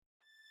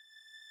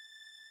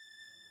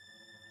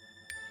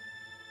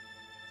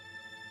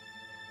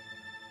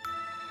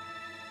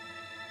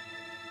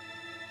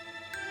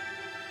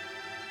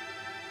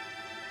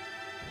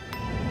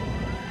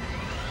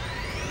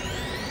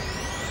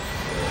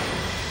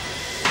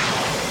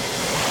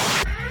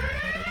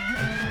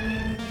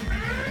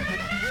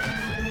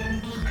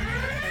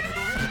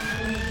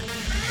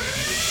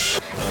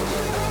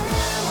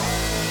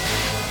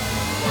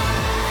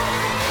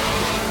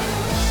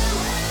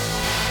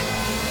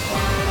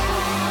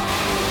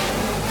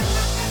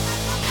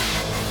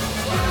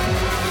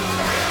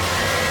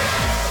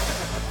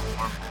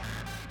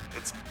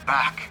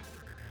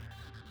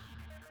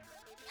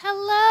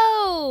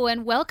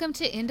and welcome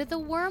to Into the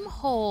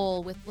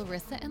Wormhole with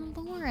Larissa and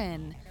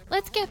Lauren.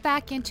 Let's get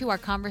back into our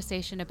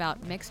conversation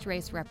about mixed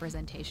race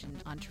representation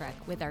on Trek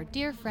with our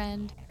dear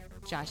friend,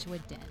 Joshua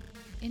Dent.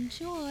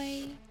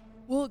 Enjoy.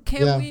 Well,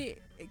 can we,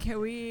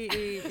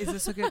 is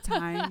this a good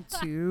time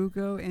to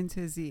go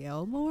into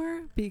ZL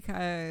more?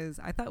 Because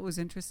I thought what was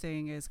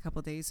interesting is a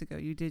couple days ago,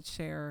 you did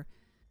share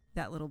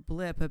that little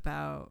blip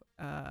about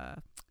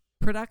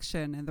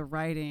production and the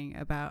writing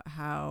about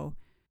how,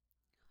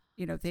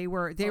 you know, they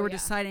were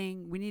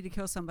deciding we need to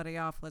kill somebody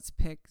off. Let's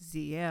pick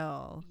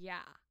ZL. Yeah.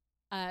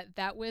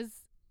 That was,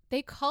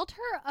 they called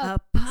her a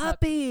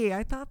puppy.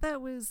 I thought that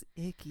was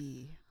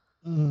icky.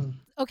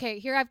 Okay,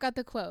 here I've got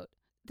the quote.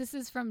 This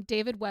is from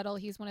David Weddle.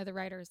 He's one of the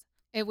writers.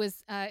 It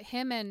was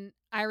him and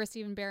Ira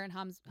Steven Behr and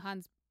Hans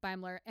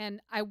Beimler.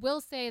 And I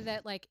will say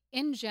that, like,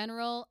 in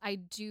general, I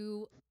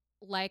do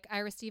like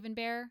Ira Steven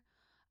Behr.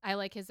 I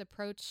like his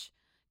approach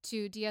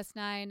to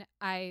DS9.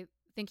 I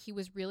think he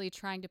was really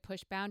trying to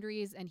push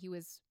boundaries, and he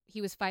was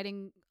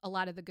fighting a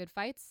lot of the good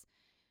fights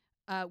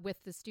with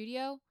the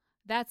studio.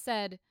 That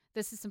said,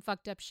 this is some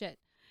fucked up shit.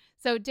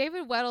 So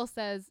David Weddle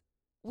says,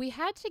 we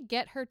had to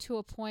get her to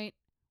a point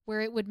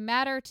where it would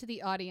matter to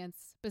the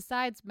audience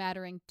besides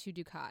mattering to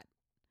Dukat.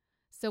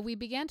 So we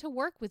began to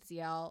work with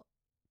ZL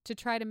to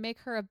try to make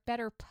her a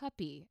better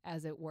puppy,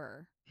 as it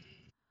were.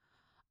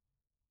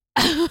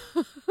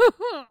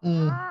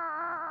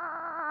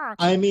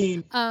 I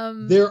mean,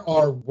 there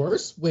are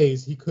worse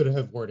ways he could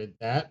have worded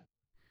that.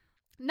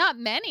 Not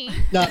many.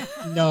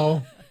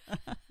 No,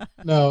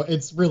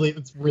 it's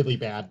really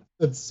bad.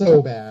 It's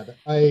so bad.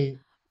 Right.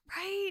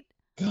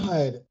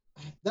 God,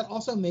 that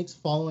also makes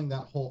following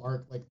that whole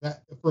arc like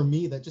that for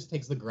me. That just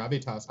takes the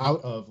gravitas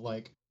out of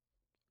like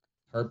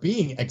her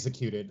being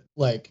executed.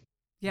 Like,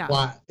 yeah,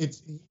 why?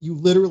 It's you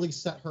literally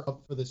set her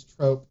up for this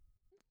trope.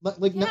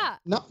 Like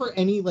not for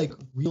any like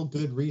real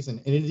good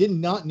reason, and it did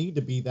not need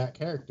to be that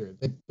character.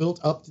 They built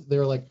up.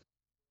 They're like,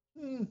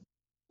 we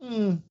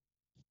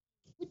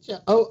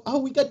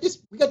got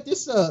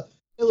this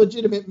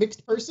illegitimate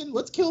mixed person.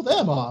 Let's kill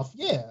them off.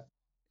 Yeah.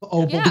 But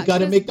we got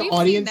to make the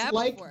audience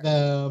like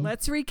them.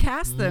 Let's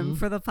recast them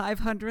for the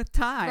 500th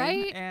time,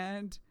 right?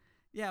 And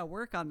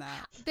work on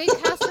that. They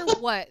cast her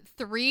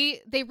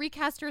They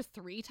recast her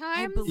 3 times.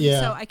 I believe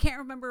so. I can't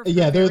remember. If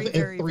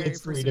it's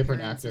three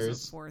different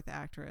actors. Fourth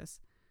actress.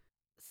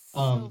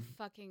 So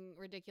fucking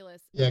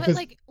ridiculous. Yeah, but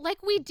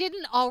like we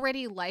didn't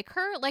already like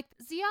her. Like,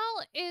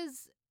 Zial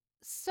is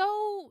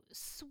so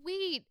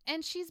sweet,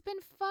 and she's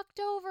been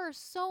fucked over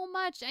so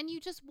much, and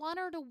you just want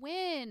her to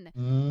win.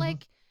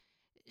 Like,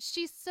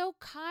 she's so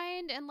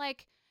kind, and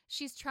like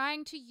she's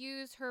trying to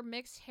use her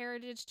mixed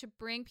heritage to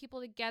bring people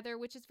together,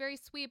 which is very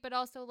sweet, but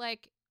also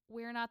like,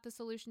 we're not the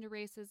solution to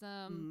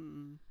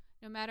racism.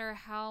 No matter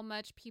how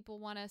much people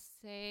want to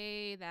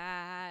say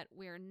that,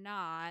 we're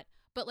not.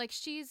 But like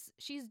she's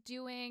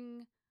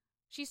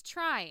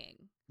trying,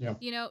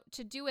 you know,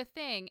 to do a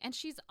thing. And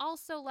she's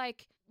also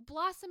like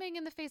blossoming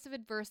in the face of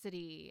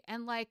adversity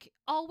and like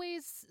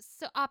always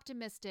so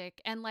optimistic.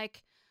 And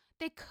like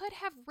they could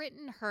have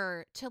written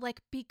her to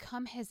like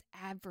become his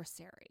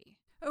adversary.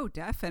 Oh,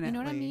 definitely. You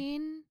know what I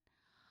mean?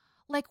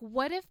 Like,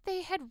 what if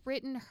they had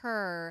written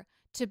her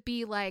to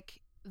be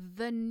like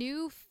the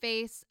new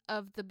face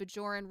of the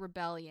Bajoran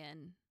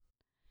Rebellion?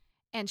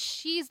 And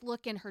she's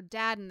looking her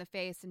dad in the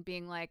face and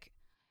being like,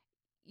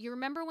 you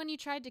remember when you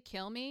tried to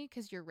kill me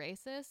because you're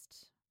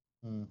racist?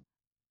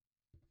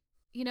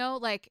 You know,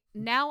 like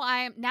now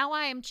I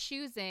am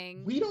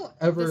choosing we don't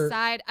ever the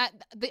side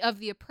of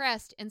the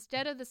oppressed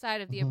instead of the side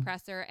of the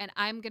oppressor, and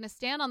I'm going to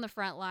stand on the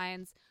front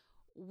lines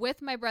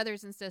with my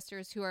brothers and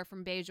sisters who are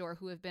from Bajor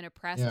who have been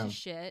oppressed to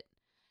shit,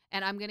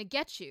 and I'm going to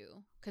get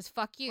you because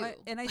fuck you.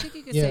 And I think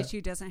you could say she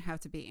doesn't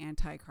have to be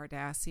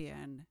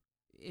anti-Cardassian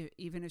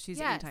even if she's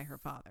anti her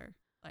father.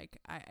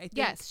 Like, I think...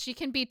 Yes, she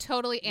can be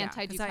totally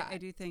anti-Dukat. I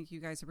do think you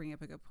guys are bringing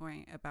up a good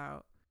point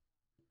about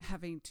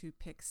having to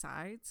pick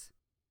sides.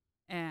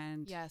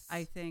 And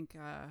I think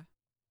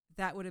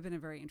that would have been a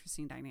very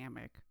interesting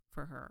dynamic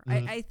for her.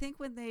 I think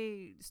when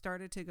they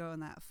started to go in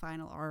that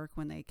final arc,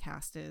 when they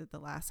casted the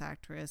last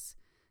actress,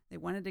 they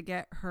wanted to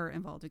get her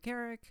involved with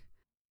Garak.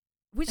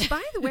 Which,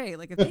 by the way,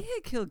 like, if they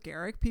had killed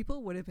Garak,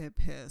 people would have been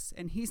pissed.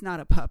 And he's not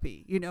a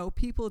puppy. You know,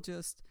 people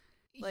just...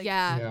 Like,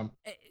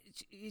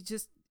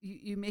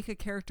 you make a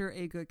character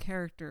a good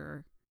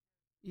character.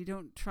 You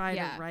don't try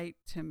to write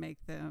to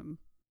make them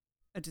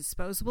a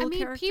disposable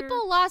character.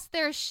 People lost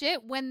their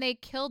shit when they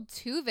killed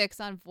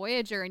Tuvix on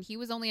Voyager, and he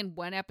was only in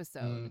 1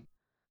 episode.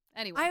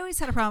 Anyway, I always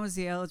had a problem with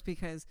ZL is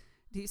because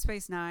Deep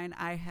Space Nine,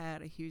 I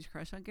had a huge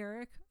crush on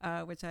Garak,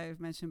 which I've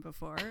mentioned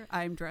before.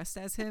 I'm dressed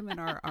as him in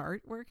our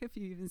artwork, if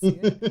you even see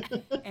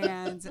it.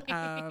 And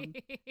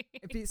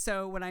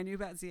so when I knew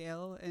about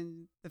ZL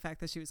and the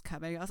fact that she was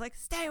coming, I was like,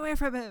 stay away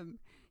from him.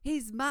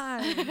 He's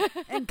mine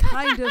and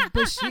kind of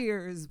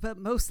Bashir's, but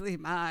mostly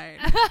mine.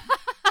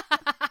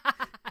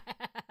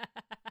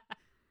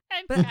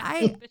 But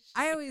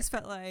I always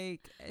felt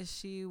like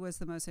she was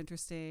the most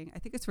interesting. I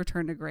think it's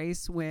Return to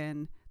Grace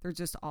when they're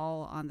just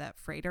all on that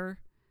freighter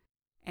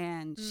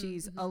and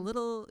she's a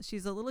little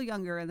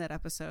younger in that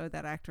episode,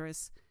 that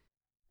actress,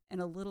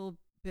 and a little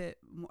bit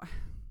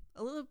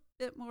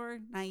more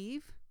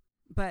naive.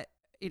 But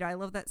I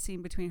love that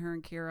scene between her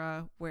and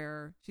Kira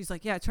where she's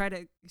like,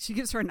 she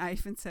gives her a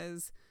knife and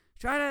says,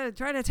 try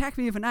to attack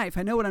me with a knife,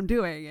 I know what I'm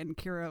doing. And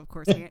Kira, of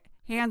course,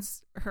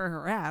 hands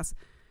her ass.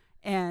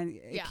 And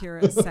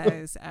Kira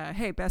says,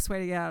 hey, best way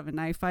to get out of a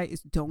knife fight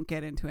is don't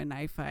get into a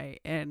knife fight.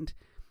 And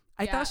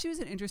I thought she was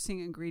an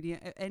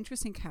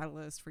interesting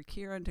catalyst for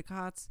Kira and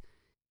Takat's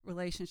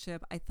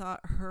relationship. I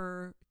thought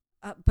her,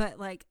 but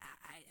like,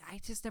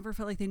 I just never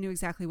felt like they knew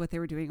exactly what they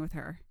were doing with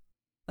her.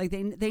 Like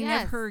they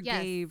never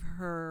gave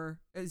her,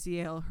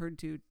 Aziel, her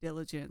due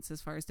diligence as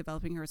far as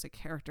developing her as a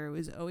character. It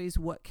was always,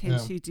 what can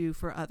she do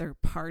for other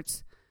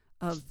parts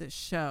of the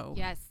show?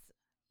 Yes.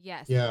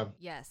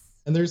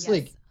 And there's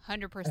 100%.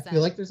 I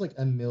feel like there's like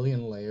a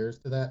million layers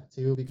to that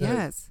too,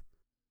 because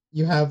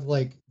you have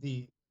like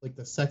the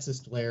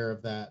sexist layer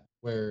of that,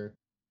 where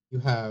you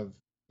have,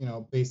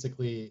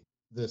 basically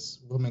this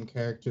woman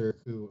character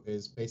who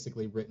is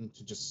basically written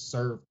to just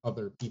serve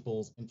other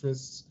people's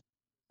interests.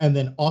 And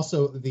then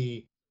also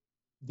the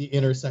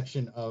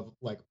intersection of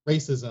like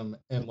racism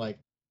and like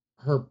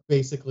her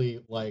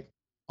basically like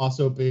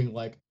also being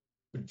like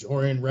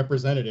Bajorian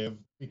representative,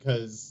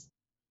 because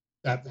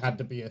that had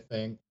to be a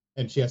thing,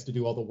 and she has to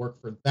do all the work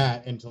for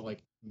that, and to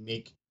like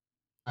make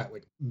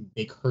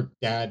her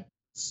dad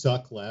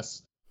suck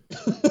less.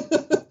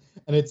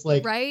 And it's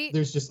like,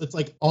 it's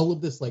like all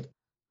of this like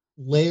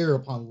layer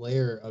upon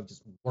layer of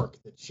just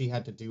work that she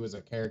had to do as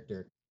a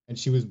character, and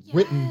she was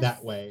written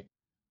that way.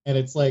 And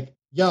it's like,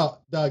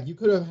 Doug, you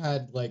could have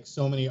had like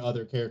so many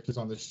other characters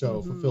on the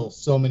show fulfill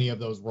so many of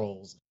those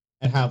roles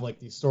and have like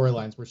these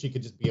storylines where she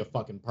could just be a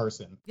fucking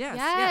person.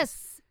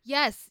 Yes.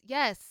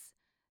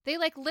 They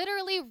like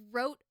literally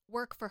wrote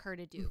work for her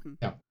to do.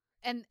 Yeah.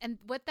 And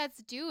what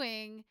that's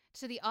doing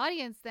to the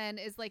audience then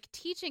is like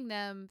teaching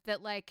them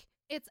that like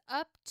it's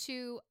up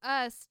to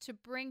us to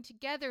bring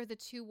together the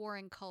two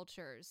warring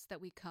cultures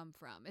that we come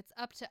from. It's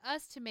up to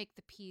us to make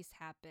the peace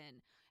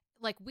happen.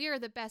 Like, we are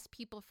the best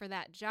people for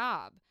that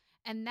job.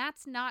 And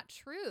that's not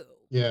true.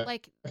 Yeah.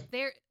 Like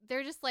they're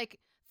just like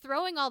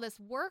throwing all this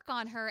work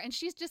on her, and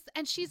she's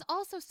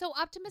also so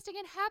optimistic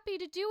and happy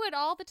to do it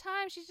all the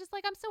time. She's just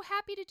like, I'm so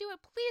happy to do it.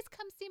 Please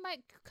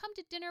come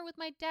to dinner with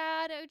my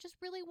dad. I just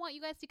really want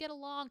you guys to get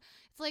along.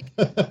 It's like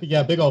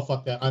yeah, big ol'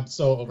 fuck that. I'm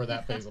so over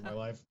that phase of my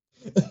life.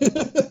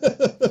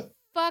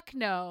 Fuck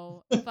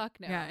no.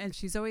 Yeah, and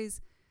she's always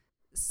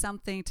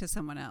something to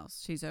someone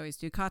else. She's always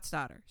Dukat's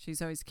daughter.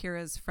 She's always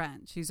Kira's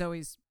friend. She's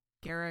always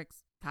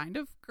Garrick's kind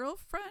of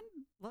girlfriend,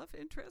 love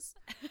interest.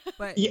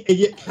 But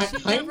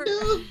kind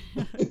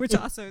of. Which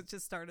also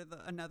just started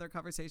another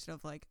conversation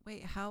of like,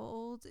 wait, how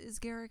old is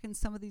Garrick in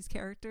some of these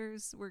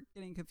characters? We're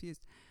getting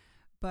confused.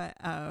 But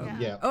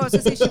I was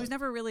gonna say, she was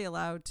never really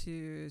allowed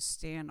to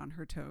stand on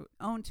her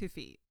own 2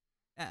 feet.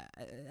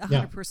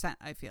 100%,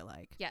 I feel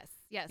like. Yes,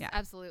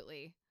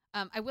 absolutely.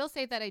 I will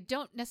say that I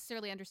don't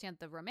necessarily understand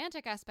the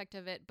romantic aspect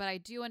of it, but I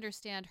do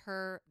understand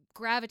her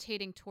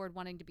gravitating toward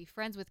wanting to be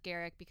friends with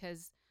Garrick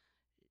because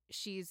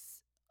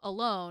she's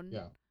alone,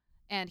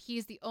 and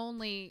he's the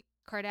only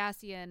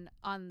Cardassian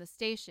on the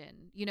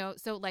station.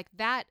 So like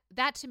that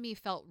to me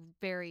felt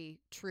very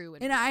true.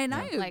 And I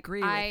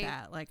agree with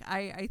that. Like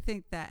I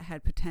think that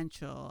had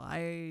potential.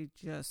 I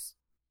just,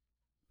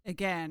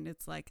 again,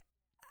 it's like,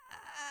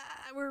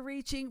 we're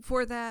reaching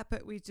for that,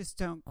 but we just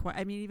don't quite.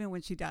 I mean, even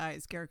when she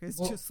dies, Garrick is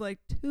just like,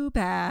 too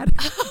bad.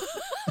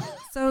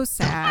 So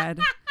sad.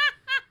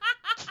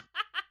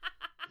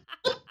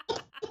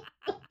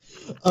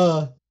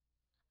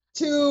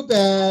 Too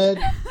bad.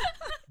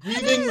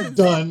 Breathing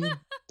done.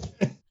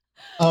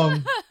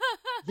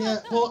 Yeah,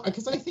 well,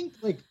 because I think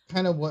like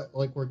kind of what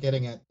like we're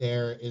getting at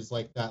there is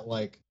like that,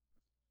 like,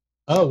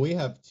 oh, we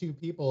have 2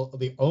 people,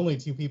 the only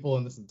 2 people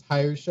in this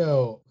entire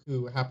show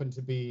who happen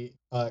to be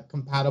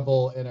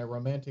compatible in a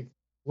romantic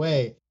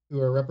way, who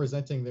are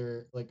representing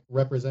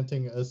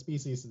a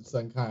species of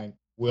some kind.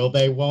 Will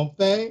they? Won't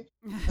they?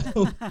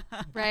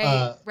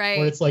 Right.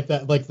 Where it's like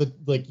that, like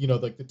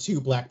the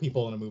 2 black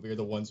people in a movie are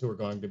the ones who are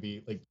going to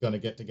be like going to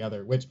get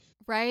together. Which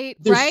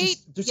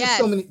there's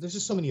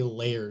just so many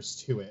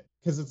layers to it,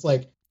 because it's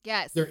like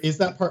there is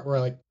that part where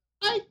like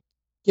I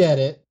get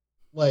it.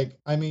 Like,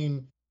 I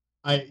mean,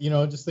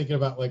 just thinking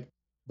about like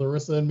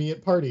Larissa and me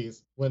at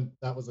parties when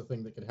that was a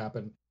thing that could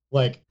happen.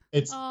 Like,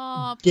 it's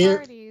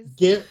parties.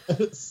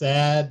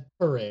 Sad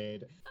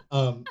parade.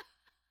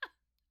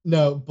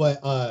 No,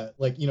 but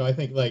I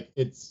think like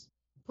it's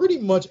pretty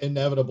much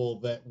inevitable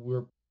that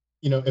we're,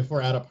 if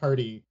we're at a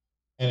party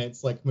and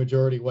it's like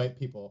majority white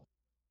people,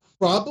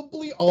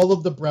 probably all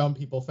of the brown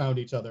people found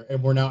each other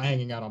and we're now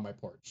hanging out on my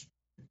porch.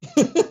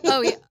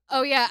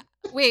 Oh yeah.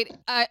 Wait,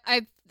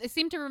 I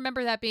seem to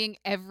remember that being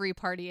every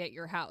party at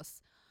your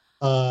house.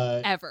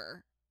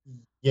 Ever.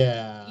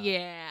 Yeah.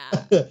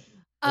 Yeah.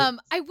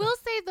 I will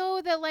say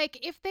though that like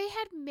if they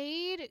had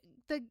made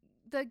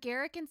the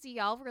Garrick and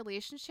Zial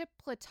relationship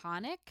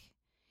platonic,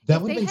 that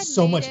would have been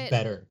so much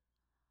better.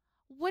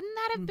 wouldn't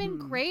that have been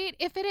great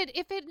if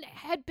it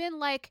had been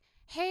like,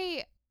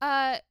 hey,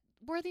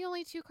 we're the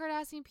only two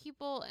Cardassian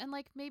people, and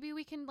like maybe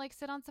we can like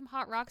sit on some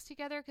hot rocks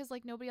together because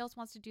like nobody else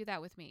wants to do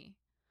that with me.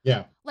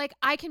 Yeah. Like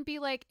I can be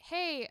like,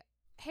 hey,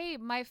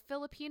 my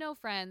Filipino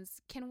friends,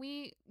 can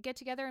we get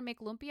together and make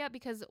lumpia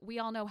because we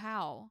all know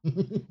how,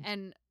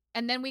 and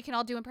then we can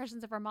all do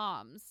impressions of our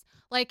moms.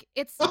 Like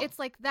it's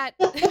like that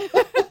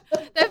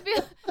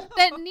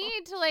that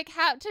need to like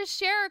have to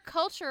share a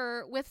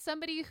culture with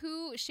somebody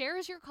who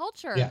shares your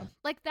culture. Yeah.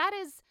 Like that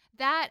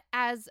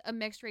as a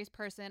mixed race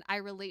person, I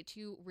relate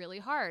to really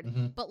hard.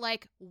 Mm-hmm. But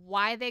like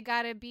why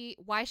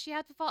she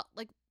had to fall,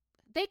 like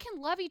they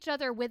can love each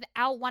other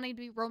without wanting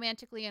to be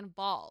romantically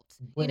involved.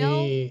 But you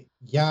know?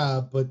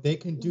 Yeah, but they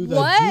can do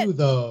the do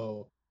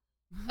though.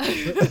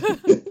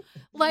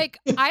 Like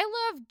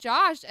I love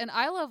Josh and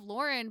I love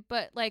Lauren,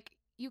 but like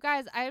you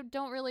guys, I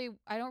don't really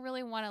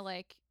want to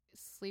like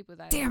sleep with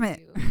either. Damn it!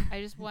 You.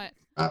 I just want.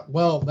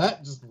 Well,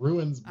 that just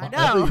ruins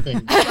everything.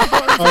 All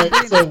right,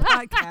 so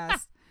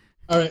podcast.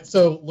 All right,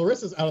 so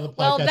Larissa's out of the podcast.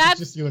 Well, that's it's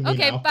just you and me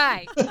okay. Now.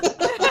 Bye.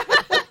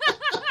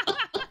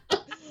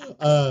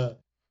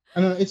 I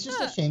don't know. It's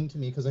just a shame to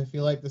me because I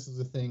feel like this is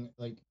a thing.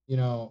 Like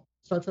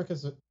Star Trek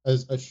as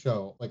a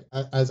show, like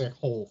as a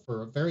whole,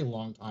 for a very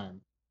long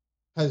time,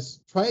 has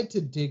tried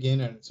to dig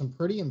in at some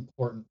pretty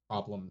important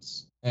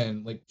problems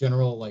and like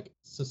general like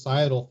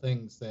societal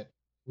things that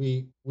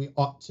we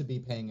ought to be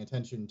paying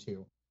attention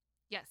to.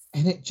 Yes.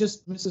 And it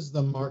just misses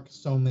the mark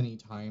so many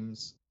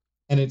times.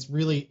 And it's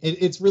really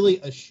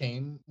a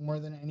shame more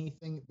than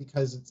anything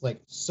because it's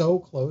like so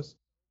close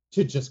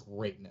to just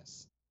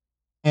greatness.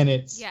 And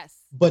it's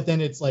but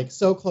then it's like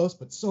so close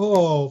but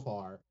so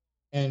far.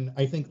 And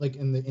I think like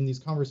in these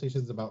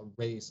conversations about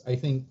race, I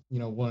think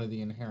one of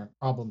the inherent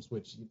problems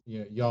which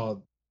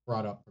y'all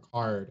brought up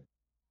Picard,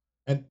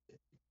 and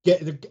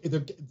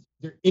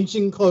they're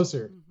inching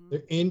closer. Mm-hmm.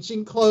 They're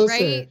inching closer.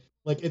 Right.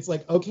 Like it's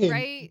like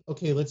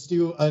okay, let's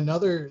do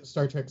another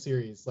Star Trek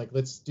series. Like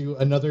let's do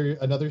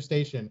another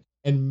station,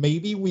 and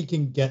maybe we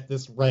can get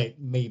this right.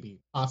 Maybe,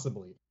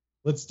 possibly.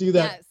 Let's do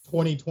that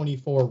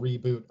 2024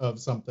 reboot of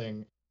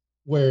something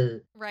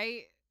where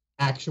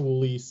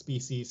actually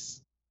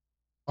species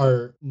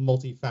are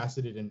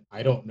multifaceted, and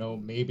I don't know,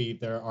 maybe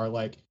there are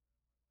like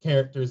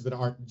characters that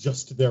aren't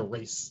just their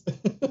race.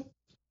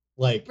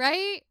 Like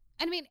I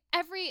mean,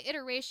 every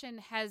iteration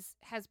has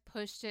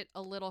pushed it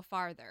a little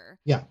farther.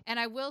 Yeah. And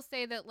I will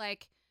say that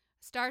like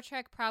Star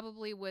Trek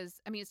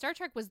was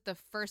the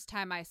first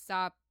time I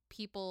saw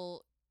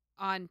people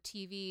on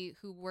TV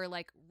who were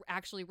like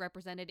actually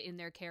represented in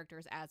their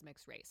characters as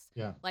mixed race.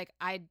 Yeah. Like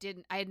I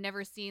had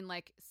never seen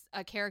like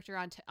a character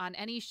on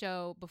any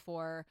show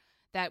before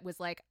that was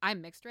like,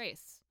 I'm mixed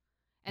race.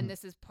 And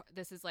this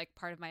is like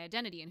part of my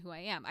identity and who I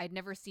am. I'd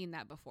never seen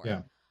that before.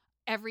 Yeah.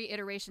 Every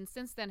iteration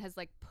since then has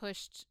like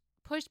pushed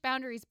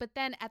boundaries, but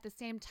then at the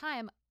same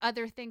time,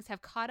 other things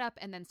have caught up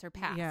and then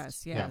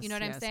surpassed. Yes. You know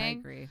what I'm saying? I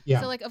agree. Yeah.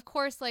 So like, of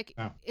course, like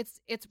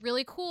it's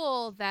really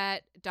cool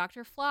that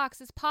Dr. Phlox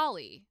is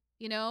poly,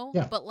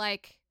 Yeah. but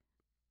like,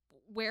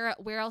 where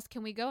else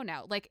can we go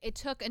now? Like it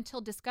took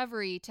until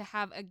Discovery to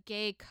have a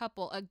gay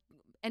couple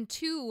and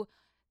two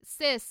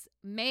cis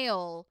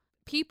male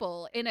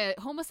people in a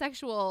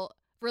homosexual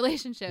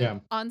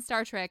relationship on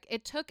Star Trek.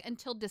 It took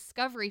until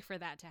Discovery for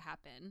that to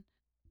happen.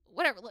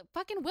 Whatever, look,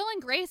 fucking Will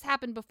and Grace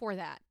happened before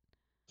that.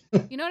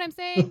 You know what I'm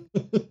saying?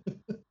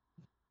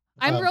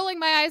 I'm rolling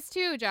my eyes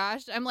too,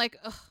 Josh. I'm like,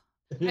 ugh.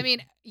 I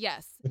mean,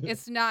 yes,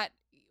 it's not.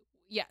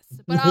 Yes,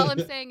 but all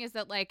I'm saying is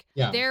that like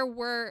there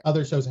were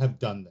other shows have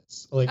done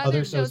this. Like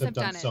other shows have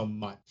done so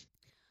much,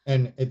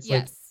 and it's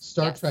like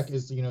Star Trek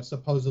is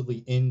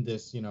supposedly in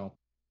this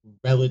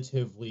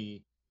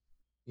relatively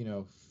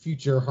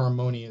future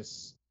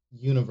harmonious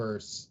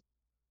universe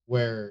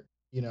where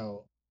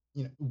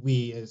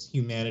we as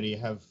humanity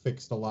have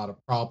fixed a lot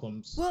of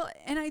problems. Well,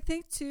 and I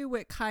think too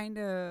what kind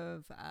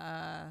of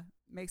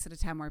makes it a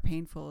tad more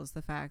painful is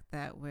the fact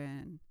that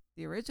when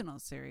the original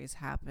series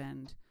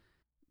happened,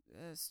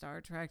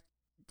 Star Trek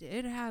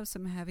did have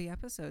some heavy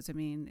episodes. I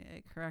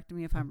mean, correct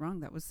me if I'm wrong,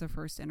 that was the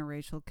first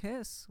interracial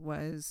kiss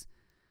was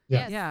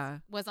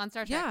was on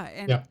Star Trek. Yeah,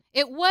 and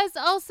it was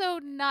also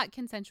not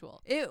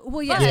consensual.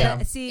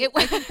 See,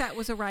 I think that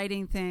was a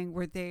writing thing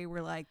where they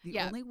were like, the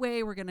only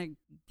way we're gonna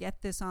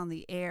get this on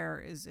the air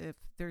is if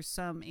there's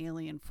some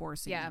alien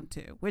forcing them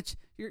to. Which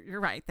you're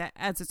right, that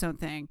adds its own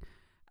thing.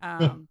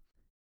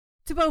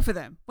 To both of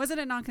them, wasn't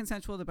it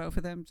non-consensual to both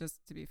of them? Just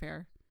to be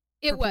fair,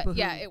 it was.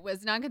 It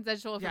was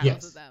non-consensual for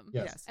both of them.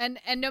 Yes. And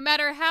no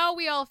matter how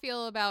we all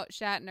feel about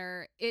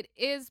Shatner, it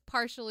is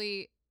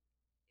partially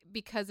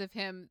because of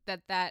him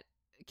that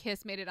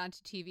kiss made it onto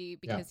TV,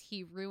 because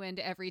he ruined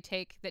every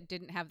take that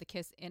didn't have the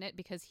kiss in it,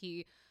 because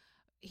he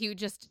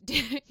just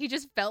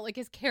felt like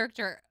his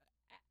character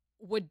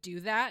would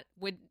do that,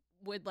 would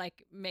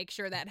like make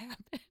sure that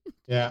happened.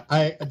 Yeah,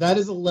 that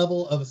is a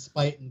level of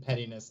spite and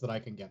pettiness that I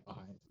can get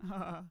behind.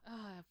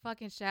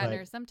 Fucking Shatner.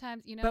 Like,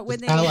 sometimes but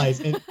when they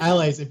allies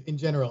if in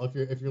general,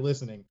 if you're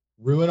listening,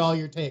 ruin all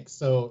your takes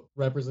so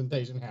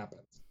representation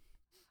happens.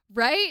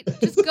 Right?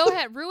 Just go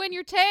ahead, ruin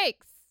your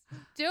takes.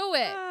 Do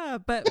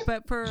it.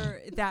 But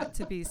for that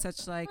to be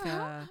such like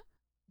a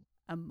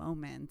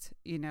moment,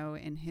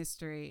 in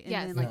history,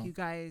 and then like you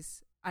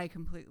guys, I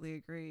completely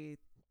agree.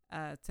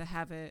 To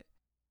have it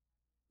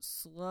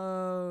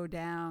slow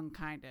down,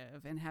 kind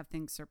of, and have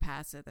things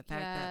surpass it. The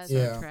fact that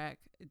Star Trek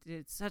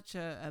did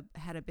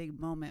had a big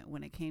moment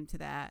when it came to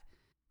that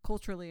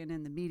culturally and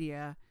in the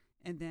media,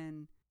 and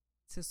then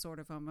to sort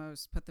of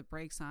almost put the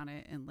brakes on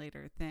it in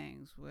later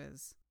things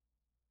was,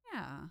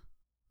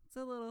 it's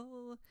a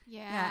little,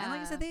 and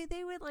like I said,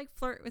 they would like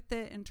flirt with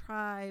it and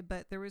try,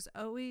 but there was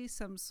always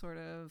some sort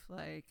of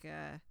like,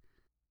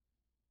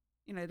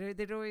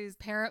 they'd always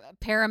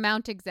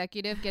Paramount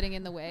executive getting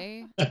in the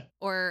way,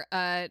 or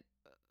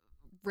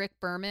Rick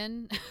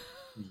Berman.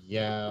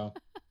 Yeah.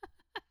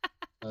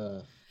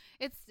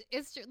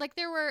 It's like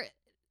there were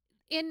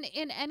in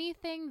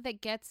anything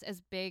that gets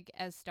as big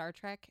as Star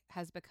Trek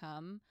has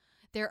become,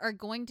 there are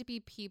going to be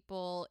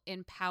people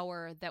in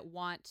power that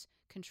want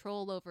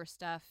control over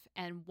stuff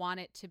and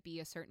want it to be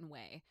a certain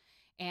way.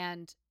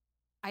 And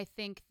I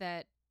think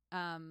that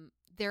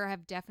there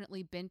have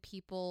definitely been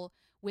people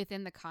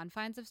within the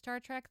confines of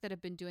Star Trek that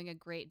have been doing a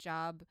great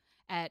job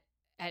at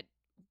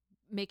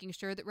making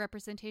sure that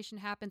representation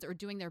happens, or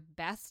doing their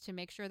best to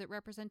make sure that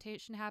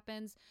representation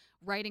happens,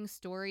 writing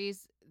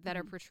stories that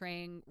are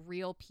portraying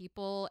real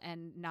people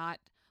and not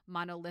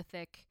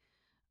monolithic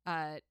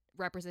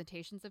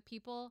representations of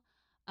people.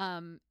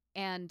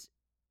 And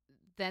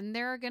then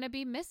there are going to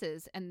be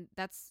misses, and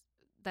that's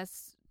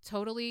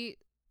totally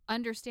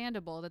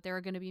understandable that there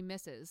are going to be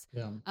misses.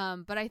 Yeah.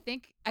 But I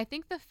think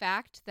the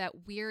fact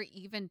that we're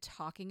even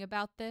talking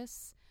about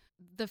this,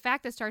 the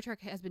fact that Star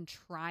Trek has been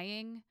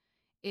trying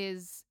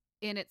is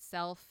in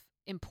itself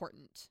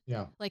important.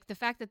 Yeah. Like the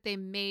fact that they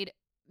made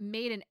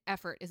an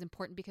effort is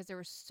important, because there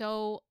are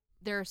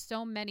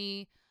so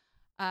many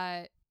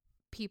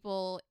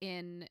people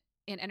in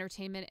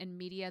entertainment and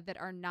media that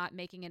are not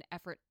making an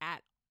effort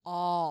at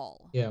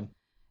all. Yeah.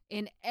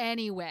 In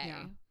any way.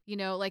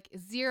 Yeah. Like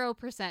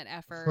 0%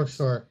 effort. For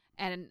sure.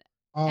 And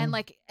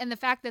the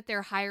fact that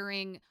they're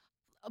hiring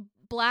a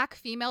Black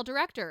female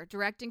director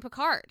directing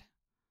Picard.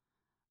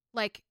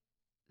 Like,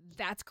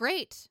 that's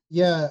great.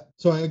 Yeah,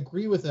 so I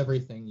agree with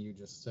everything you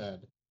just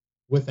said,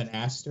 with an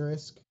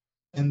asterisk,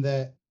 and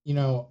that,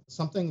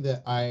 something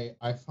that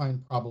I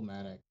find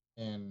problematic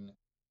in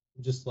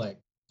just like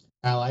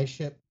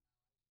allyship,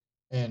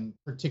 and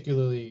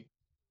particularly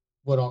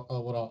what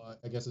I'll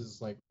I guess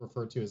is like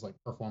referred to as like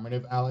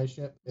performative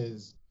allyship,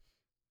 is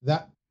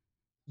that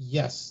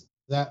yes,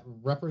 that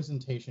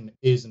representation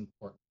is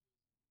important,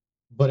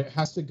 but it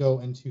has to go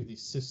into the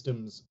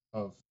systems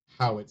of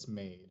how it's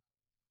made,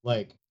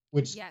 like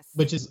which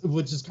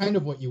is kind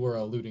of what you were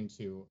alluding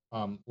to,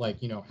 like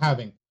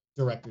having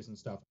directors and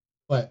stuff,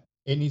 but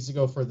it needs to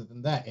go further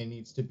than that. It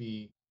needs to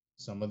be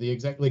some of the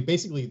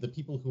basically the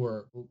people who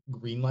are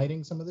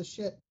greenlighting some of this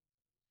shit,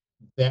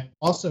 that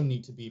also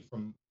need to be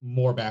from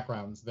more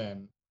backgrounds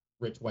than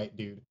rich white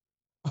dude.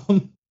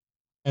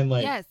 And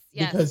like,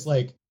 because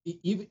like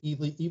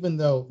even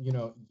though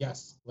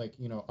like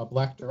a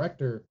Black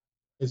director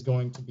is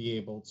going to be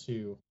able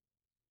to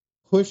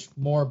push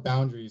more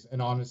boundaries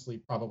and honestly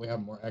probably have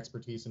more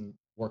expertise in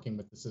working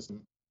with the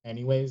system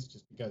anyways,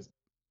 just because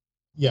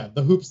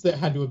the hoops that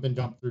had to have been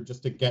jumped through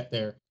just to get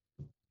there.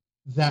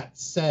 That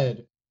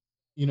said,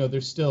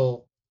 there's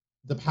still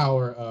the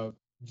power of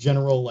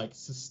general like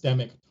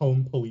systemic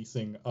tone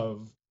policing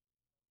of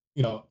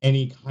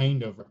any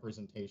kind of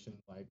representation.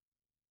 Like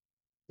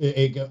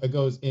it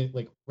goes in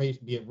like race,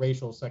 be it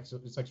racial,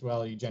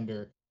 sexuality,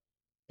 gender.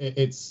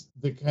 It's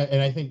the,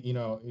 and I think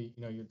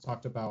you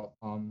talked about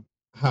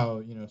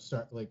how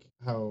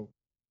how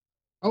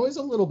always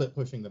a little bit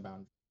pushing the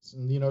boundaries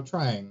and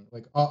trying,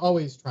 like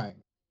always trying.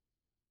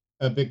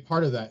 A big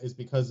part of that is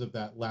because of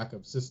that lack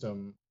of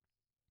system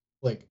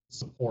like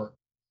support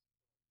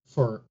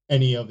for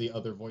any of the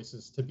other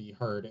voices to be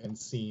heard and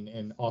seen,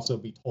 and also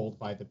be told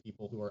by the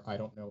people who are, I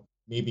don't know,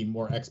 maybe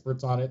more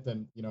experts on it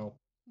than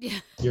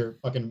your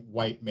fucking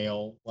white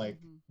male like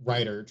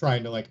writer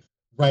trying to like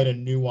write a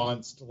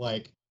nuanced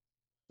like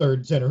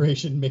third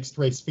generation mixed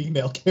race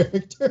female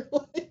character.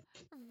 Like,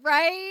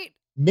 right?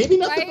 Maybe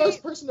not the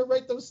best person to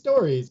write those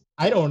stories.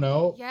 I don't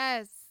know.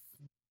 Yes.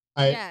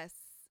 Yes,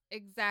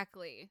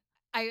 exactly.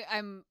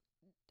 I'm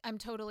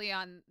totally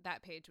on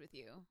that page with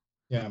you.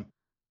 Yeah.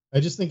 I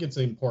just think it's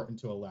important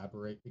to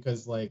elaborate,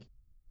 because like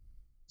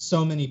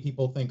so many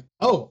people think,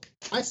 oh,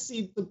 I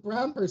see the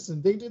brown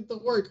person, they did the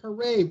work,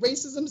 hooray,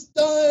 racism's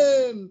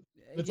done.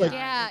 It's like,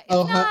 it's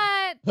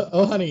not.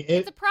 Oh, honey,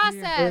 it's a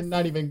process. We're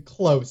not even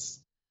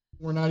close.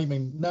 We're not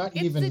even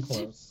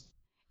close.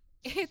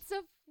 It's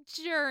a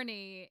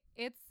journey.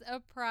 It's a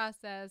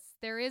process.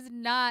 There is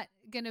not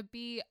going to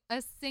be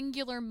a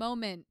singular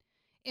moment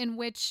in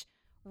which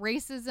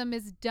racism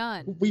is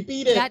done. We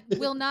beat it.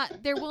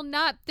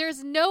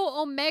 There's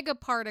no omega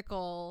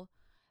particle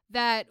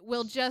that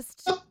will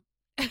just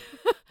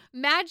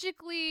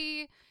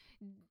magically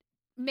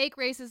make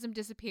racism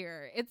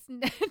disappear. It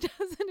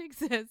doesn't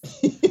exist.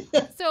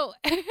 So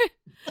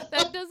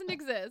that doesn't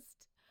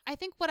exist. I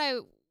think what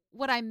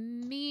I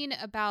mean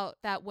about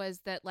that was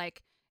that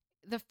like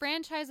the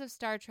franchise of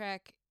Star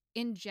Trek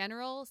in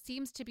general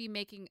seems to be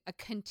making a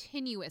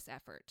continuous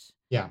effort.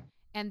 Yeah.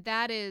 And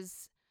that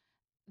is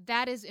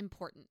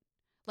important.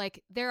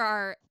 Like there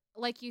are,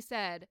 like you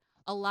said,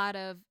 a lot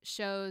of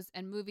shows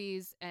and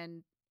movies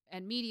and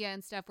media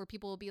and stuff where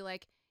people will be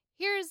like,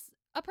 here's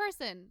a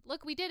person,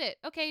 look, we did it,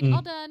 okay,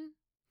 all done,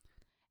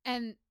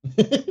 and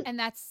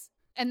that's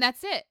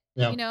it.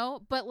 Yeah. You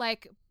know, but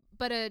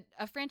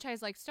a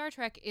franchise like Star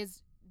Trek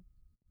is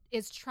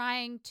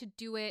trying to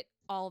do it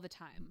all the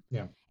time.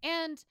 Yeah.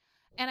 And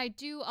I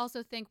do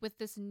also think with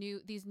these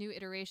new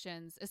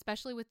iterations,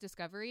 especially with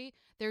Discovery,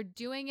 they're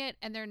doing it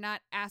and they're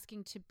not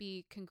asking to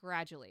be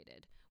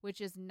congratulated,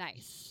 which is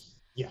nice.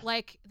 Yeah.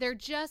 Like they're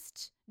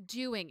just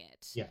doing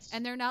it. Yes.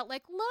 And they're not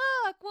like,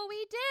 look what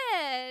we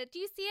did. Do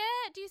you see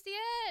it? Do you see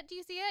it? Do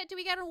you see it? Do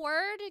we get an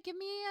award? Give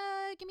me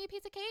a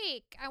piece of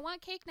cake. I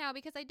want cake now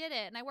because I did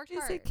it and I worked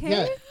hard. Is it cake?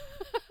 Yeah.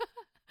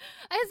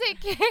 Is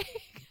it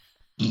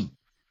cake?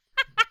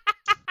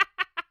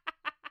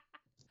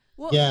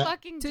 Well, yeah.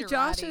 To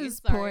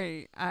Josh's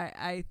point,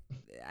 I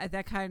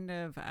that kind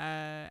of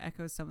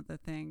echoes some of the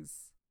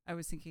things I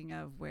was thinking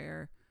of,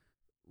 where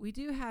we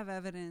do have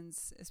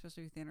evidence,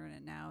 especially with the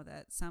internet now,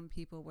 that some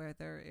people,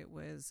 whether it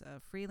was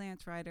a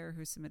freelance writer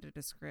who submitted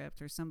a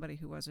script or somebody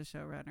who was a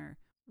showrunner,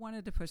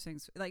 wanted to push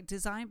things like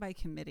designed by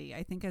committee.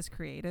 I think as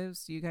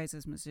creatives, you guys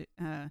as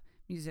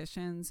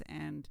musicians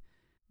and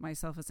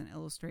myself as an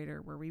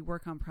illustrator, where we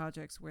work on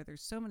projects where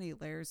there's so many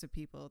layers of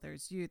people.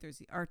 There's you, there's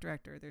the art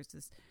director, there's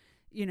this,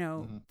 you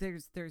know,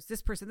 there's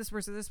this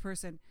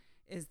person,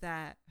 is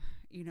that,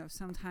 you know,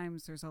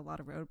 sometimes there's a lot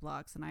of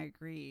roadblocks. And I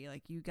agree,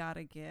 like you got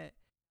to get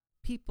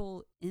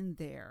people in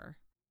there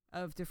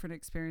of different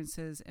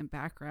experiences and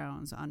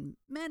backgrounds on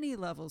many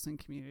levels and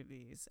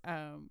communities,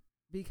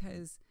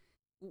 because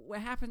what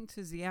happened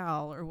to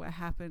Ziyal or what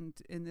happened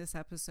in this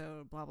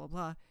episode, blah blah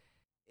blah,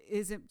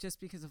 isn't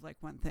just because of like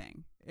one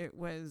thing. It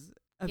was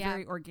a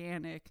very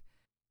organic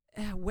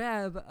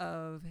web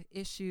of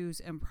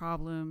issues and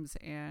problems,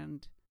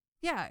 and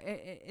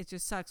it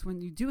just sucks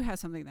when you do have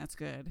something that's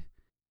good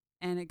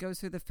and it goes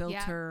through the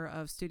filter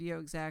of studio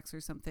execs or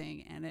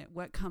something, and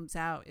what comes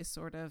out is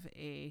sort of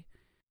a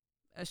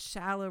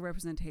shallow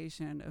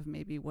representation of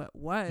maybe what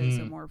was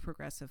a more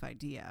progressive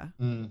idea.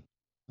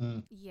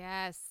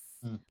 Yes.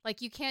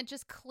 Like you can't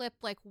just clip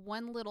like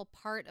one little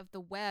part of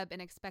the web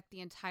and expect the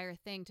entire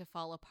thing to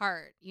fall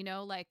apart. You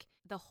know, like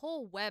the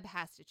whole web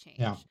has to change.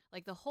 Yeah.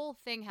 Like the whole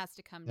thing has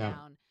to come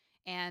down.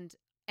 And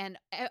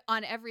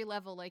on every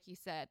level, like you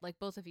said, like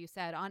both of you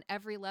said, on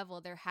every level,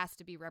 there has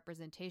to be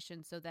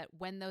representation so that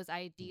when those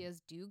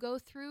ideas do go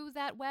through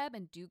that web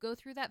and do go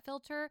through that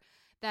filter,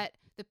 that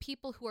the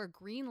people who are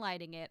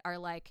greenlighting it are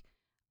like,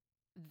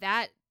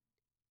 that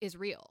is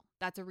real.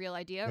 That's a real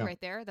idea right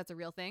there. That's a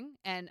real thing.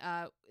 And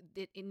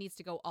it needs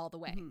to go all the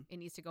way. It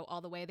needs to go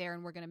all the way there.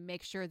 And we're going to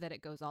make sure that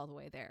it goes all the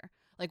way there.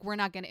 Like we're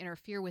not going to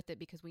interfere with it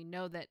because we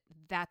know that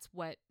that's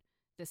what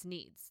this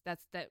needs.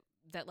 That's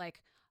that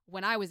like,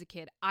 when I was a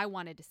kid, I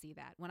wanted to see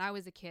that. When I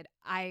was a kid,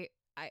 I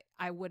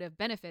would have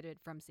benefited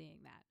from seeing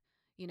that,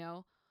 you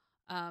know?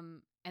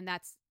 And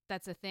that's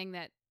a thing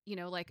that, you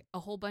know, like a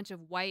whole bunch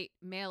of white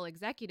male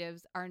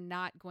executives are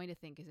not going to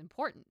think is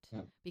important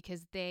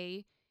because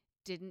they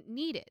didn't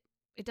need it.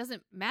 It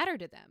doesn't matter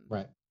to them.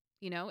 Right.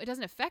 You know, it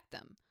doesn't affect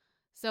them.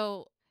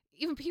 So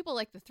even people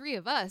like the three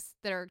of us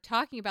that are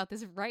talking about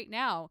this right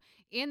now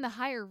in the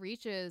higher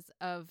reaches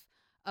of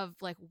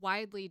like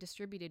widely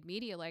distributed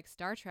media like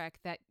Star Trek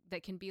that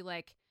can be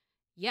like,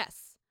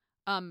 yes,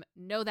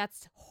 no,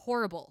 that's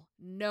horrible.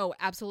 No,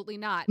 absolutely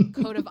not.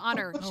 Code of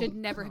Honor should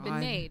never have been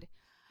made.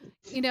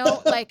 You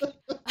know, like,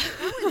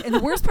 and the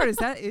worst part is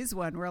that is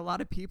one where a lot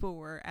of people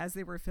were, as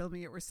they were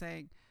filming it, were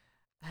saying,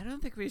 I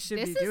don't think we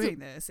should be doing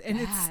this. And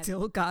it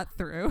still got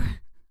through.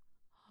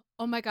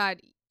 Oh my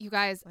God. You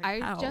guys,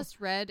 like, I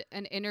just read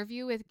an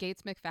interview with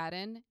Gates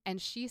McFadden,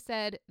 and she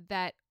said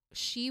that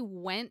she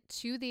went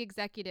to the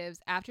executives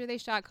after they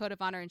shot Code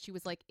of Honor and she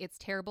was like, it's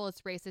terrible,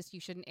 it's racist, you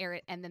shouldn't air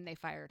it. And then they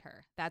fired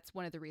her. That's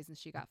one of the reasons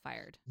she got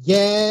fired.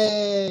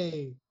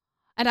 Yay!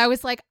 And I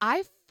was like,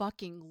 I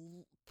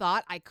fucking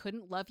thought I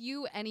couldn't love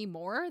you any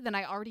more than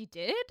I already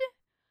did.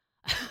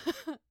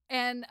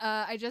 And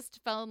I just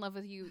fell in love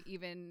with you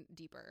even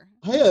deeper.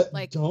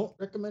 I don't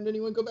recommend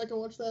anyone go back and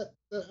watch that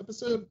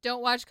episode.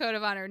 Don't watch Code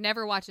of Honor.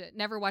 Never watch it.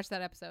 Never watch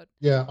that episode.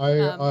 Yeah,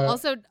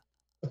 Also,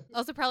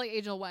 probably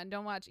Angel 1.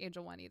 Don't watch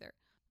Angel 1 either.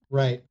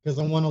 Right, because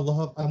I want to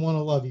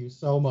love you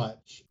so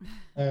much,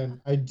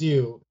 and I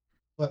do.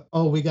 But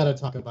we got to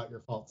talk about your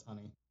faults,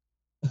 honey.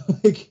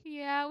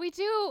 Yeah, we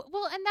do.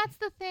 Well, and that's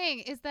the thing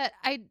is that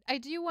I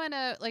do want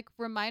to like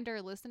remind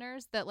our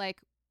listeners that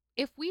like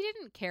if we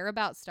didn't care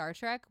about Star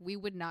Trek, we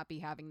would not be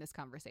having this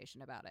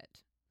conversation about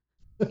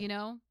it. You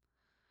know,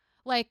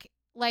 like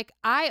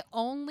I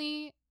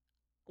only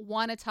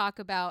want to talk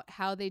about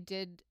how they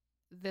did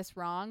this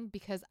wrong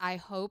because I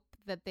hope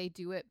that they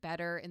do it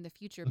better in the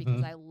future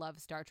because I love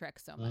Star Trek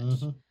so much.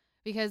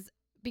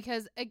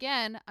 Because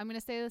again, I'm going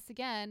to say this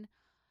again.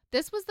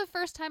 This was the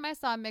first time I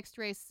saw mixed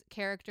race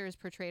characters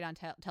portrayed on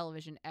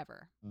television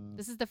ever.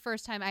 This is the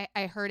first time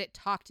I heard it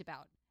talked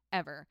about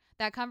ever.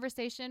 That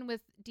conversation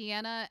with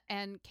Deanna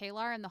and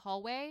Kalar in the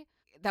hallway,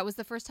 that was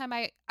the first time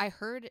I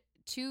heard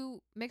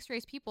two mixed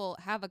race people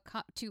have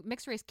two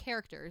mixed race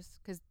characters,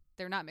 because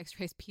they're not mixed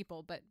race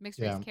people, but mixed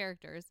race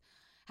characters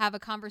have a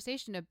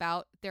conversation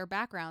about their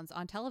backgrounds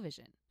on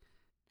television.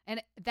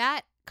 And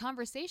that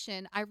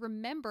conversation, I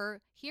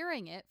remember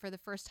hearing it for the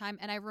first time,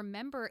 and I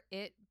remember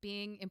it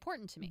being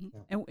important to me.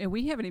 And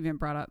we haven't even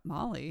brought up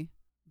Molly,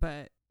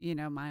 but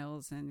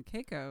Miles and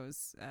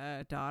Keiko's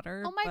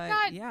daughter. Oh my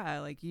God. Yeah,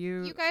 like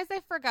you guys,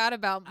 I forgot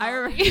about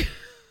Molly.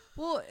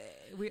 Well,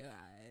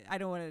 I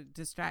don't want to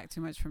distract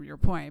too much from your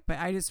point, but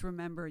I just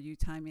remember you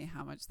telling me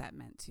how much that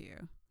meant to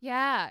you.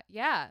 Yeah.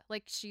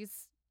 Like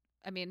she's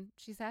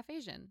half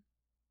Asian,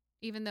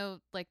 even though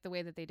like the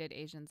way that they did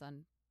Asians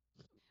on.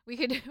 We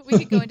could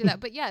go into that,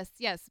 but yes,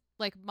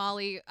 like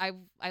Molly,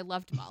 I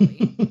loved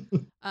Molly.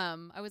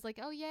 I was like,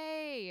 oh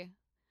yay,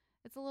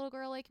 it's a little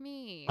girl like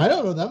me. I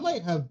don't know. That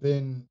might have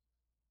been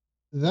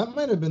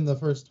the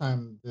first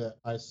time that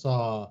I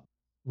saw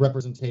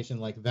representation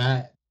like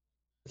that.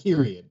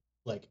 Period.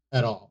 Like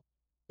at all,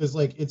 because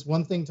like it's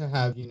one thing to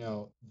have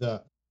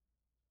the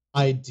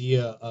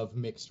idea of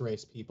mixed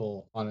race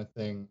people on a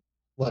thing.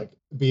 Like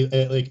be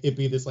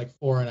this like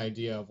foreign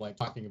idea of like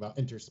talking about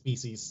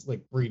interspecies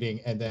like breeding,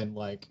 and then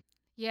like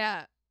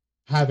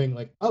having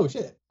like, oh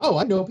shit, oh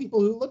I know people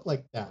who look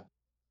like that.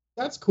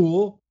 That's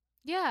cool.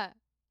 Yeah.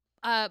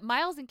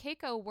 Miles and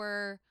Keiko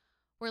were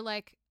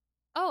like,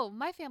 oh,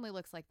 my family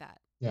looks like that.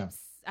 Yeah.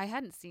 I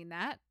hadn't seen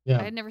that. Yeah.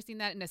 I had never seen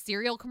that in a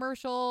cereal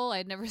commercial. I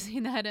had never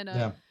seen that in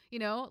a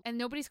and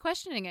nobody's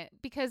questioning it,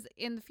 because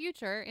in the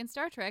future in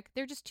Star Trek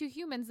they're just two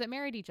humans that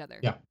married each other.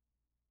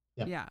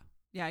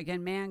 Yeah,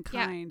 again,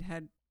 mankind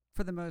had,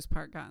 for the most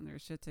part, gotten their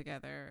shit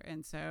together.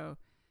 And so,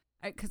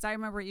 because I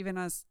remember even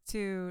us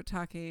two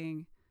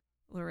talking,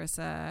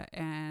 Larissa,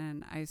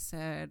 and I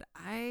said,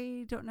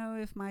 I don't know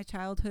if my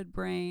childhood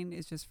brain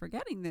is just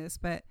forgetting this,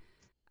 but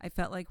I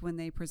felt like when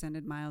they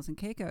presented Miles and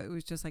Keiko, it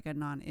was just like a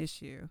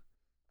non-issue.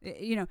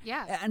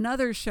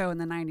 Another show in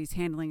the 90s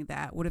handling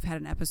that would have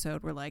had an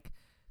episode where like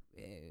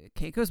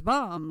Keiko's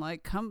mom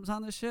like comes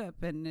on the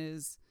ship and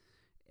is...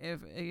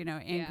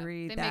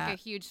 angry they that make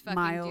a huge fucking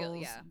Miles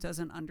deal,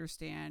 doesn't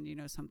understand,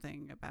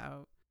 something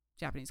about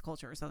Japanese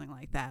culture or something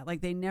like that.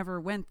 Like they never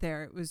went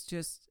there. It was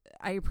just,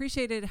 I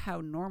appreciated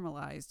how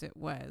normalized it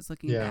was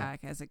looking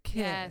back as a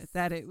kid,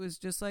 that it was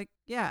just like,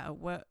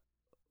 this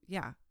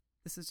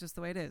is just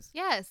the way it is.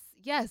 Yes.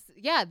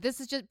 Yeah.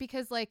 This is just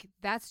because like,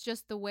 that's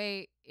just the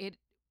way it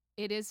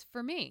is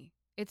for me.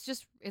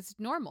 It's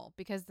normal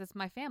because that's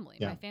my family.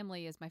 My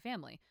family is my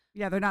family.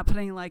 Yeah, they're not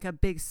putting like a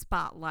big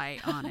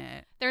spotlight on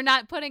it. They're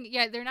not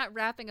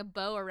wrapping a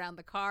bow around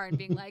the car and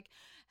being like,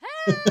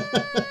 hey,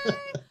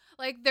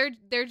 like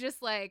they're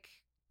just like,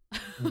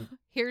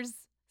 here's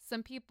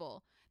some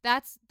people.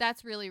 That's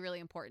really, really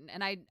important.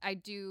 And I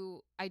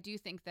do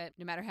think that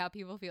no matter how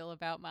people feel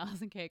about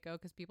Miles and Keiko,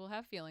 because people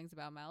have feelings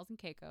about Miles and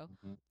Keiko,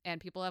 and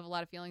people have a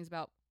lot of feelings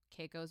about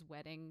Keiko's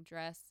wedding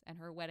dress and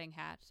her wedding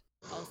hat.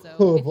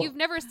 Also, if you've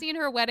never seen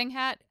her wedding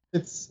hat,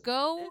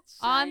 go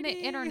on the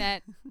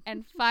internet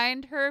and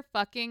find her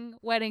fucking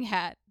wedding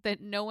hat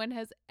that no one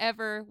has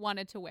ever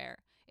wanted to wear.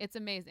 It's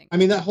amazing. I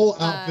mean, that whole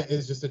outfit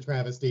is just a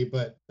travesty,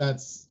 but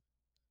it's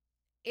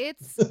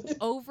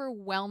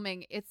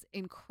overwhelming. It's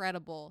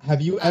incredible.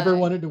 Have you ever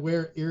wanted to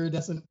wear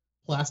iridescent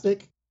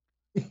plastic?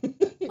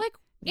 Like,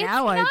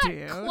 now I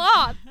do.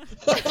 Cloth.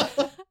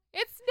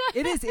 It's not.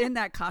 It is in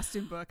that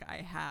costume book I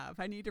have.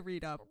 I need to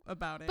read up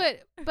about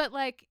it. But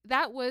like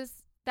that was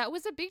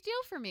a big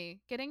deal for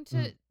me, getting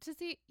to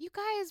see, you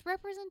guys,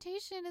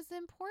 representation is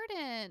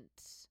important.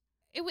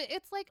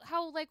 It's like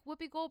how like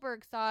Whoopi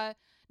Goldberg saw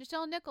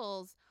Nichelle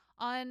Nichols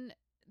on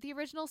the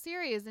original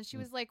series, and she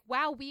was like,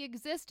 wow, we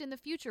exist in the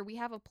future. We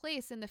have a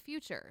place in the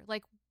future.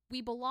 Like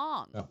we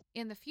belong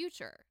in the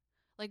future.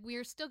 Like we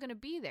are still going to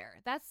be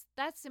there.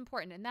 That's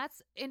important. And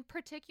that's in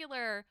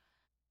particular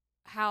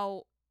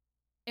how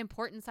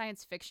important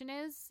science fiction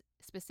is,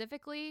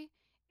 specifically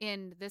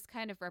in this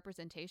kind of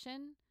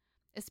representation,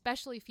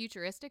 especially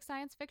futuristic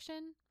science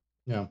fiction.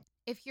 Yeah.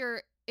 If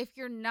you're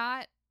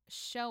not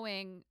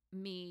showing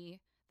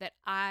me that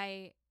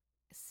I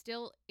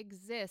still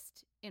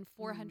exist in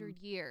 400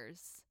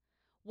 years,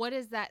 what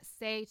does that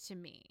say to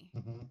me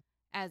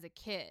as a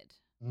kid?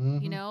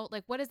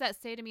 Like what does that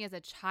say to me as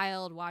a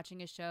child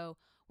watching a show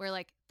where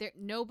like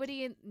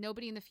nobody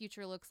in the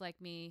future looks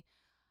like me?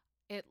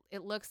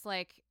 It looks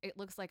like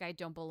I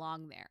don't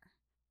belong there.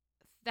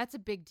 That's a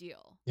big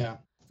deal. Yeah.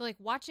 So like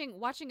watching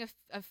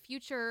a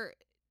future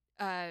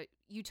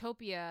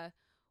utopia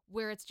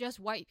where it's just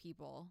white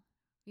people,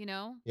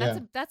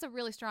 that's a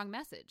really strong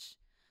message.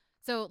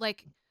 So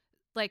like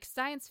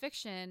science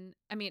fiction,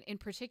 I mean, in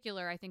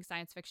particular, I think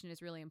science fiction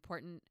is really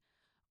important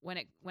when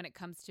it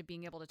comes to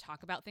being able to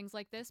talk about things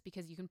like this,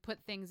 because you can put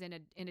things in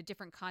a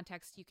different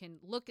context. You can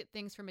look at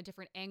things from a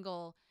different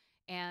angle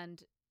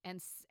and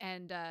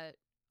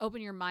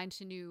open your mind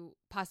to new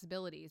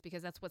possibilities,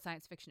 because that's what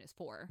science fiction is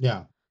for.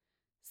 Yeah.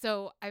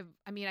 So I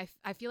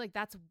feel like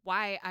that's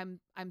why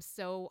I'm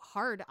so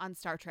hard on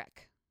Star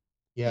Trek.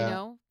 Yeah. You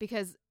know,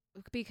 because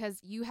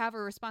you have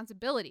a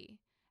responsibility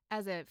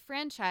as a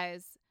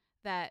franchise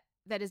that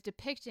is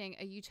depicting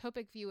a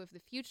utopic view of the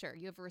future.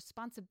 You have a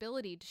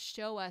responsibility to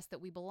show us that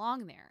we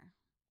belong there.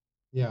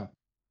 Yeah.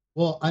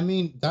 Well, I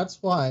mean,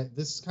 that's why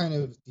this kind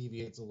of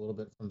deviates a little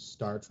bit from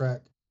Star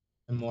Trek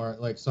and more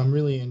like, so I'm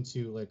really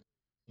into like,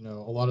 you know,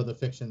 a lot of the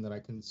fiction that I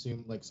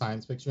consume, like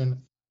science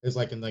fiction, is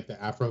like in like the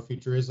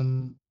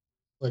Afrofuturism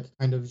like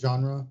kind of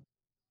genre.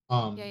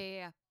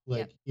 Yeah. Like,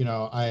 yep. You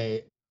know,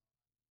 I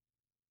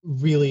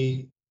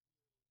really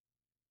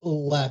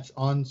latch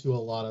onto a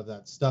lot of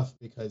that stuff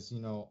because,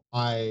 you know,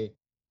 I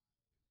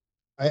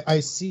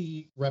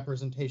see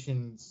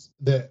representations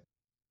that,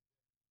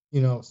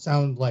 you know,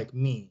 sound like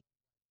me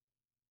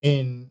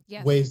in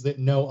ways that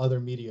no other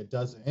media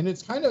doesn't. And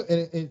it's kind of,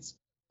 and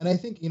I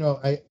think, you know,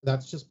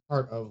 that's just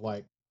part of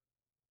like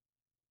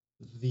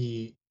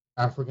the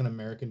African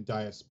American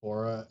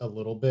diaspora a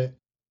little bit,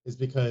 is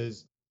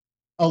because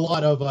a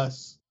lot of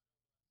us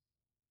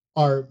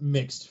are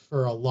mixed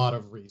for a lot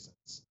of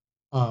reasons.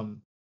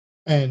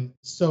 And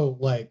so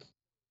like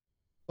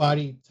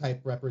body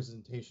type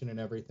representation and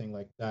everything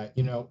like that,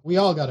 you know, we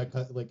all got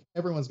like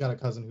everyone's got a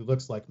cousin who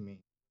looks like me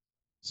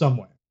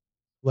somewhere.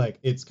 Like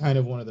it's kind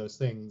of one of those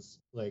things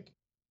like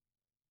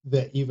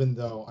that, even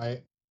though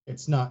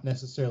it's not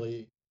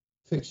necessarily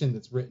fiction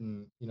that's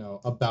written, you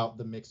know, about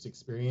the mixed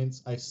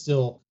experience, I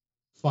still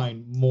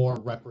find more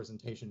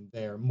representation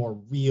there, more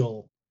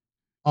real,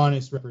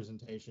 honest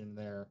representation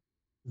there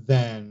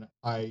than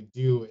I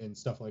do in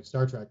stuff like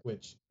Star Trek,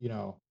 which, you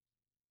know,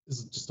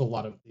 is just a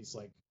lot of these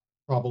like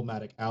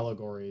problematic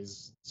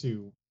allegories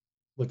to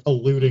like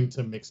alluding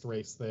to mixed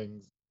race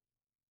things.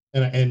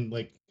 And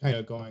like kind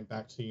of going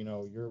back to, you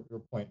know, your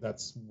point,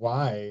 that's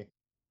why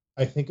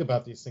I think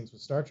about these things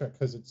with Star Trek,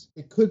 because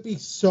it could be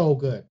so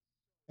good.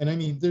 And I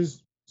mean,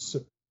 there's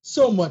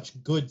so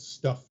much good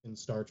stuff in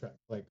Star Trek.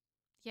 Like,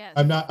 yes.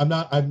 I'm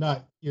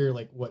not here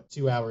like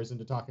 2 hours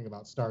into talking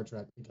about Star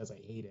Trek because I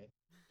hate it.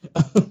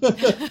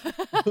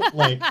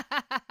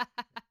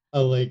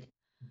 like,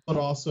 but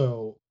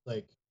also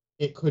like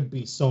it could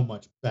be so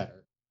much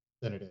better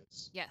than it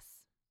is. Yes.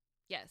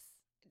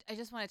 I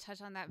just want to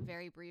touch on that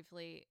very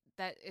briefly.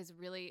 That is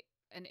really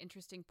an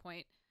interesting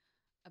point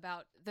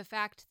about the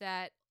fact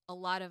that a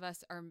lot of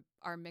us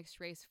are mixed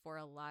race for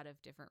a lot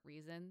of different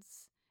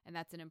reasons, and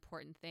that's an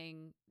important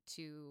thing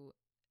to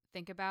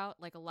think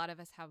about. Like, a lot of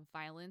us have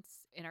violence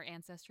in our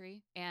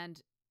ancestry, and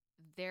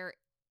there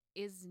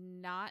is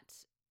not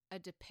a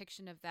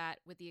depiction of that,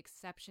 with the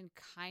exception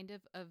kind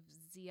of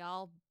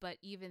Zial, but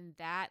even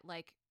that,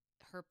 like,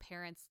 her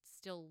parents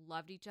still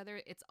loved each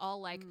other. It's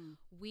all like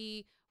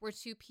we were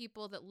two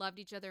people that loved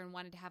each other and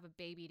wanted to have a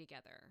baby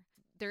together.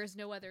 There is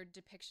no other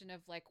depiction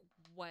of like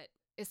what,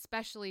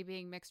 especially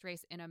being mixed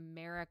race in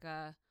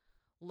America,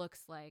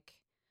 looks like,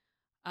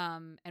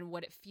 and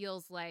what it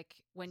feels like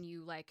when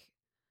you like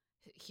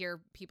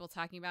hear people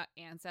talking about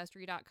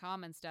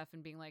Ancestry.com and stuff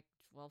and being like,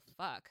 well,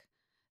 fuck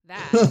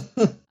that.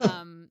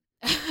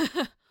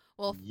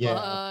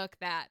 Fuck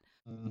that.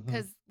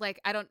 Because like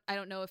I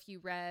don't know if you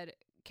read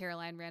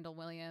Caroline Randall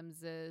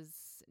Williams's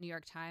New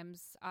York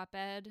Times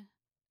op-ed.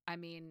 I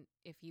mean,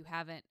 if you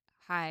haven't,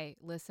 hi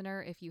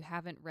listener, if you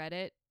haven't read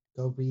it,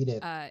 go read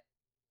it.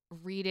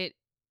 Read it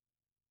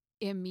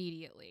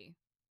immediately.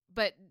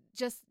 But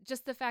just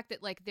the fact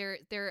that like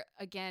there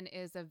again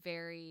is a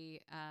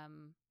very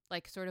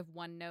like sort of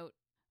one note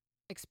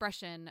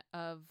expression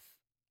of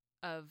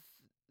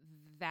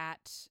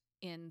that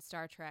in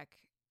Star Trek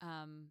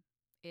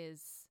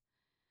is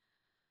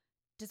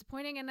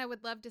disappointing, and I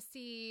would love to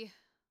see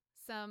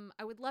some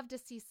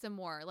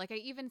more. Like I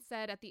even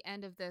said at the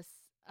end of this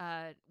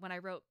when I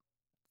wrote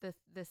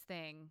this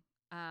thing,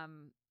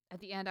 at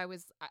the end it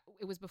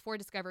was before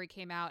Discovery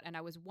came out, and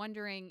I was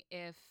wondering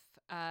if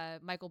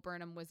Michael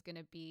Burnham was going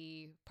to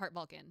be part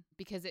Vulcan,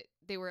 because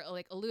they were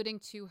like alluding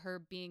to her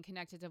being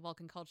connected to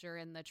Vulcan culture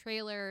in the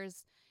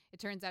trailers. It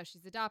turns out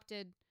she's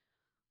adopted.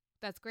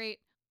 That's great.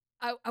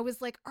 I was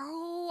like,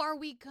 oh, are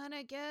we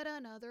gonna get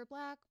another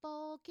Black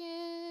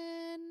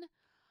Vulcan?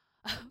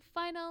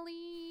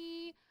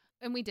 Finally.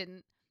 And we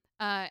didn't.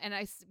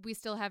 And we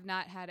still have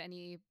not had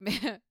any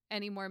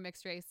more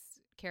mixed race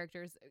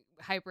characters,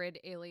 hybrid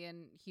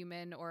alien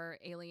human or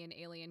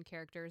alien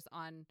characters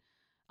on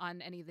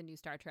any of the new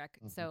Star Trek.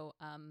 Mm-hmm. So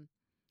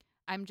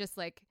I'm just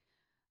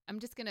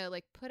gonna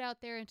like put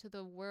out there into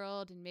the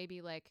world, and maybe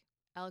like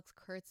Alex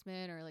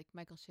Kurtzman or like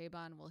Michael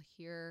Chabon will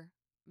hear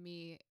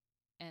me,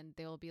 and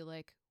they'll be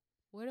like,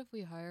 what if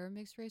we hire a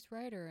mixed race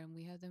writer and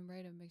we have them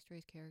write a mixed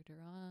race character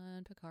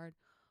on Picard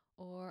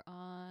or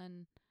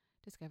on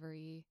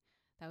Discovery?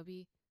 That would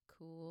be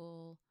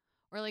cool.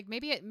 Or like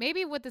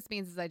maybe what this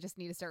means is I just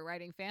need to start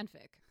writing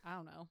fanfic. I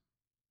don't know.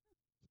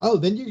 Oh,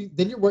 then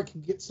your work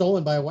can get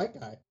stolen by a white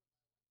guy.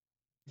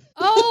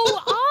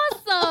 Oh,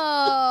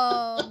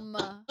 awesome!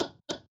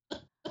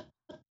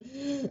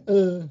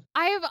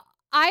 I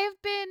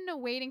have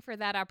been waiting for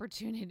that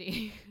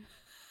opportunity.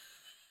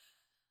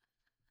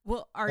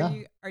 Well,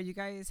 are you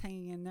guys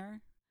hanging in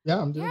there?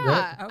 Yeah, I'm doing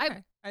great.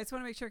 Okay. I just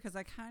want to make sure because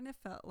I kind of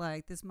felt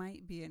like this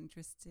might be an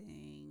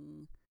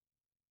interesting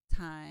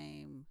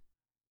time.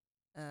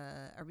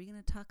 Are we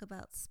going to talk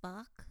about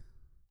Spock?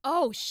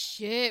 Oh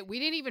shit! We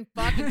didn't even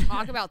fucking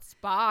talk about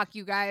Spock,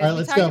 you guys. Right,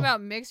 we talked about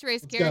mixed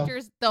race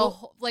characters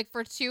whole,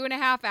 for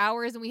 2.5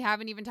 hours, and we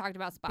haven't even talked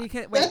about Spock.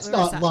 That's Larissa.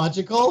 Not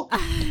logical.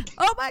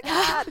 Oh my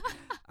god!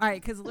 All right,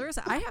 because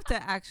Larissa, I have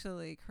to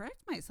actually correct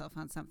myself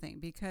on something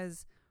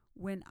because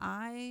when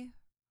I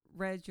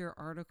read your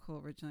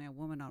article originally on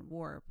Woman on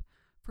Warp,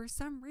 for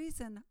some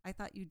reason I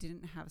thought you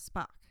didn't have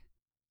Spock,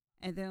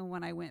 and then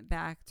when I went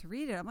back to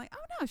read it, I'm like,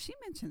 oh no, she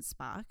mentioned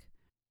Spock.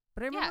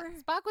 But I remember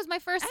Spock was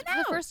the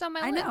first on my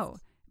list. I know.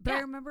 But I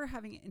remember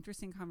having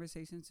interesting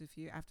conversations with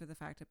you after the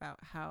fact about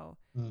how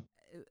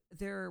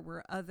there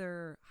were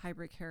other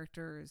hybrid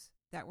characters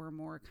that were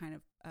more kind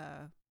of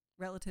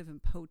relative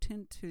and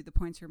potent to the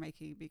points you're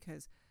making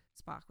because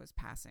Spock was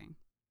passing.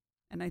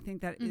 And I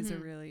think that is a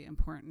really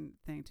important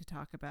thing to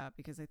talk about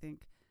because I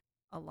think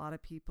a lot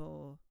of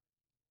people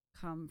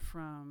come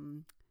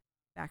from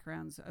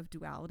backgrounds of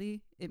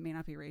duality. It may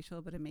not be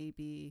racial, but it may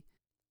be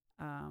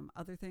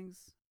other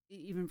things.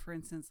 Even for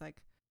instance,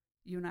 like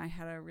you and I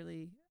had a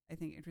really, I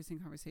think, interesting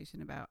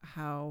conversation about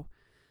how,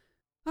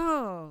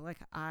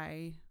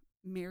 I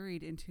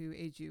married into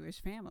a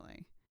Jewish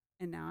family.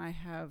 And now I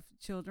have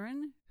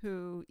children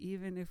who,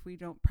 even if we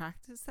don't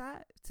practice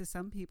that, to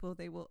some people,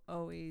 they will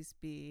always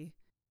be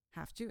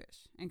half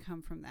Jewish and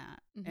come from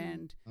that.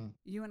 And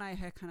you and I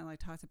had kind of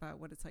like talked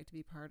about what it's like to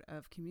be part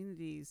of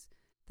communities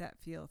that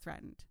feel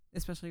threatened,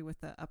 especially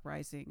with the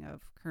uprising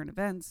of current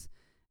events.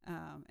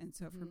 And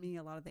so for me,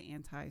 a lot of the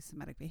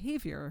anti-Semitic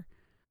behavior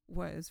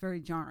was very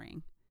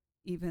jarring,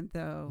 even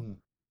though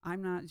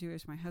I'm not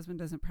Jewish, my husband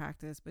doesn't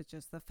practice, but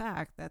just the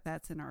fact that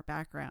that's in our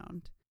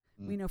background,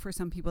 we know for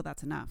some people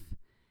that's enough.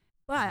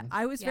 But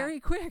I was very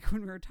quick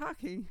when we were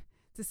talking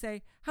to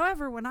say,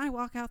 however, when I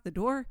walk out the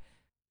door,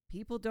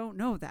 people don't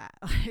know that.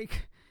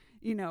 Like,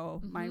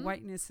 my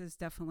whiteness is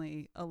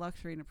definitely a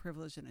luxury and a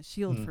privilege and a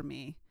shield for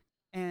me.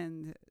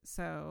 And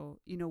so,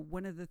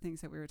 one of the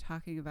things that we were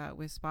talking about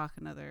with Spock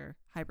and other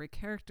hybrid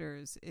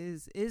characters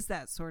is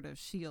that sort of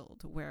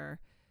shield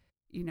where,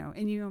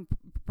 and you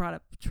brought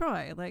up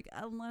Troi, like,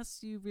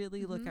 unless you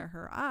really look at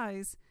her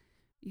eyes,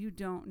 you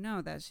don't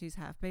know that she's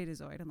half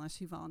Betazoid unless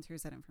she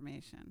volunteers that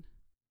information.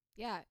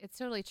 Yeah, it's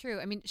totally true.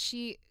 I mean,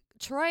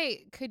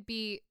 Troi could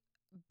be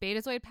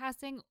Betazoid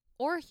passing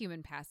or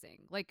human passing.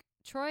 Like,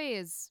 Troi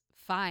is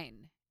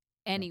fine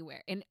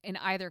anywhere in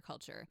either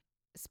culture.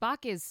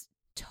 Spock is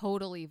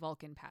totally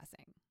Vulcan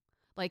passing.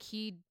 Like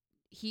he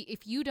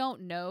if you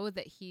don't know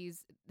that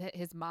his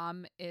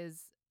mom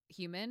is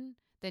human,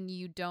 then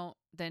you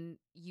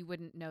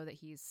wouldn't know that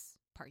he's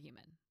part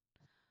human.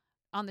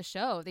 On the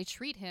show, they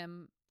treat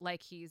him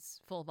like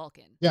he's full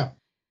Vulcan. Yeah.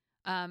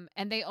 And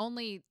they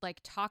only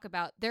talk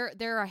about there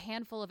are a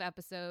handful of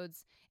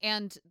episodes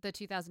and the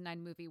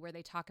 2009 movie where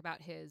they talk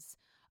about his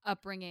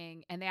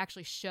upbringing, and they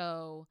actually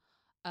show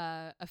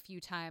a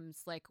few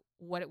times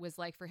what it was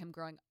like for him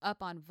growing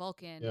up on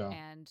Vulcan. Yeah.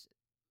 And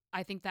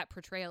I think that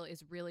portrayal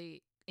is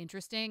really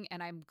interesting,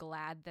 and I'm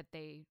glad that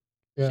they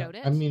showed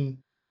it. I mean,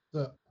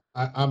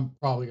 I'm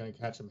probably gonna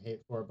catch some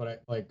hate for it,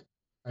 but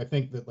I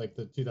think that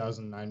the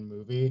 2009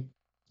 movie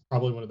is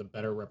probably one of the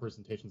better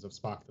representations of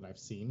Spock that I've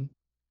seen.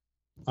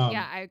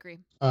 Yeah, I agree.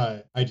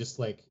 I just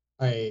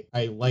I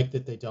like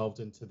that they delved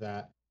into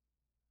that.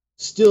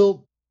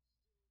 Still,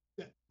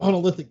 that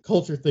monolithic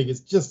culture thing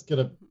is just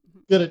gonna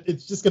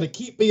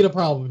keep being a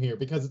problem here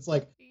because it's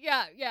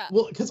yeah.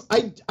 Well, because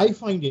I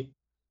find it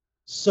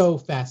so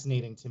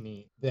fascinating to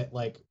me that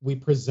we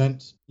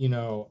present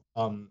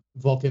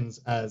Vulcans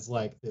as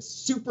this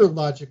super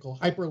logical,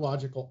 hyper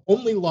logical,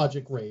 only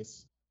logic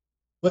race,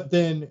 but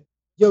then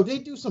they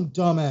do some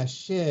dumbass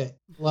shit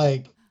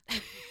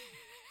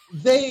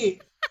they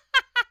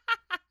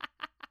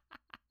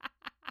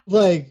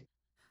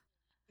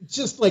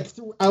just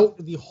throughout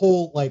the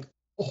whole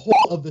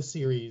of the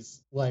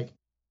series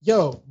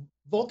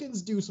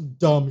Vulcans do some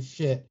dumb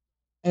shit,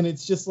 and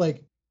it's just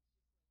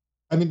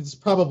it's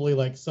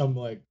probably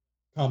some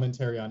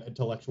commentary on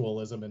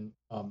intellectualism and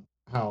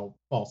how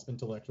false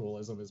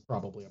intellectualism is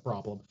probably a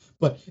problem.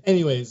 But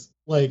anyways,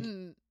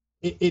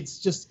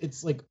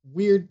 it's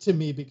weird to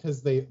me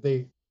because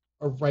they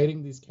are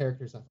writing these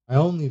characters up. I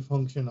only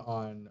function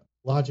on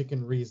logic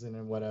and reason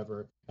and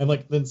whatever, and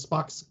then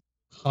Spock's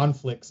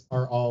conflicts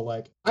are all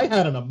I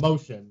had an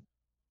emotion.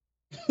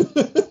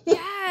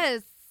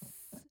 Yes.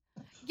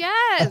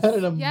 I had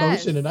an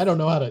emotion, and I don't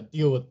know how to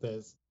deal with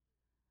this.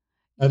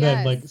 And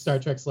then Star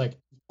Trek's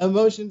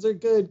emotions are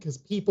good because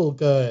people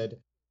good.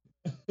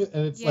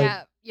 And it's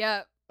yeah.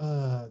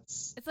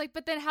 it's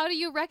But then how do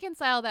you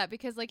reconcile that?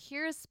 Because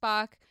here's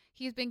Spock,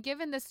 he's been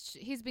given this,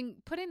 he's been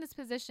put in this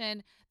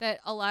position that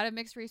a lot of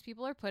mixed race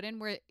people are put in,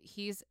 where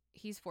he's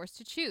forced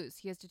to choose.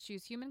 He has to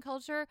choose human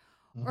culture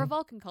or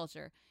Vulcan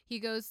culture. He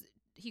goes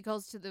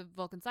to the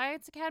Vulcan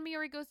Science Academy,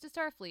 or he goes to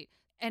Starfleet.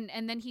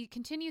 And then he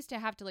continues to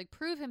have to like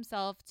prove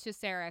himself to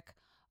Sarek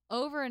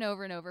over and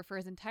over and over for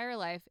his entire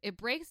life. It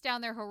breaks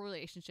down their whole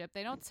relationship.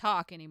 They don't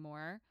talk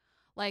anymore.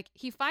 Like,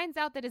 he finds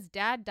out that his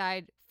dad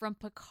died from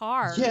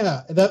Picard.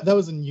 Yeah, that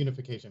was in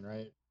Unification,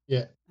 right?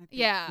 Yeah.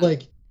 Yeah.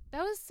 Like,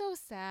 that was so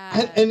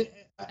sad. And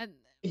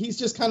he's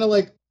just kind of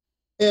like,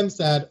 I'm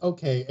sad,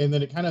 okay. And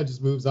then it kind of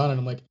just moves on, and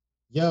I'm like,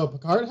 yo,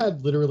 Picard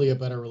had literally a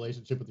better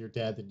relationship with your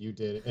dad than you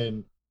did,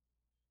 and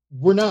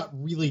we're not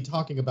really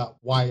talking about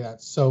why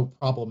that's so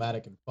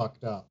problematic and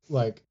fucked up.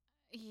 Like,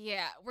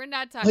 yeah, we're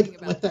not talking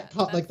about that.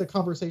 Like the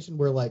conversation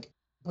where like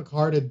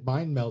Picard had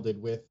mind melded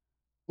with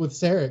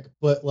Sarek,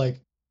 but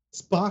like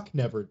Spock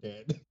never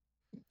did.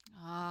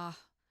 I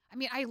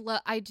mean, I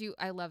love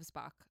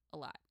Spock a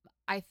lot.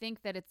 I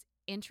think that it's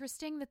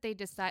interesting that they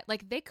decide,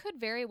 like, they could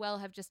very well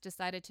have just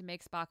decided to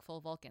make Spock full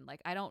Vulcan.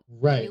 Like, I don't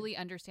really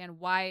understand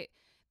why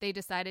they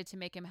decided to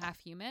make him half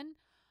human,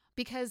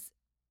 because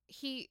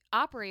he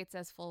operates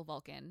as full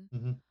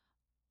Vulcan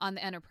on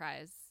the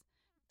Enterprise.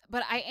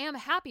 But I am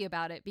happy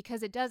about it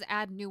because it does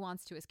add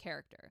nuance to his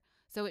character.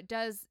 So it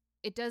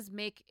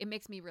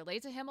makes me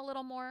relate to him a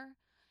little more,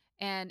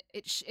 and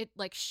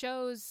it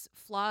shows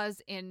flaws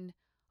in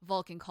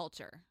Vulcan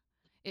culture.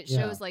 It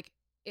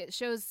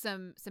shows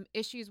some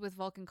issues with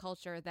Vulcan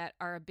culture that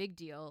are a big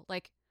deal.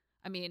 Like,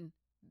 I mean,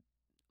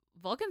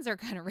 Vulcans are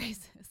kind of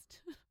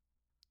racist.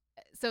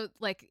 So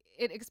like,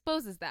 it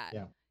exposes that.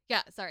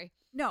 Yeah, sorry.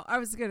 No, I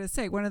was going to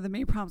say, one of the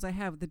main problems I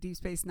have with the Deep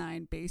Space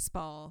Nine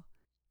baseball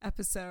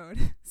episode,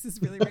 this is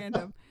really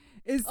random,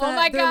 is that oh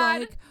my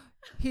God. like,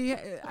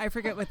 I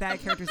forget what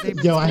that character's name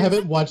is. Yo, I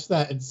haven't watched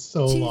that in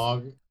so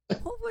long.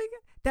 Oh my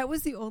God. That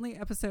was the only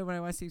episode when I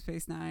watched Deep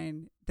Space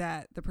Nine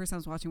that the person I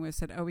was watching with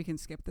said, oh, we can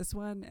skip this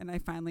one. And I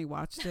finally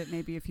watched it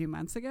maybe a few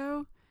months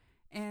ago.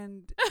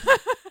 And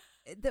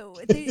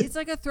it's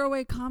like a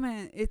throwaway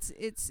comment. It's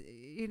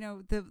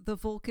the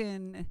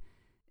Vulcan,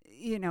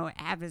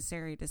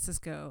 adversary to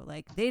Sisko,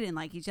 like, they didn't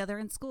like each other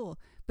in school,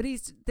 but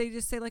they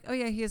just say like, oh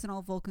yeah, he has an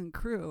all Vulcan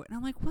crew, and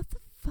I'm like, what the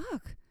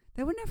fuck?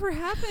 That would never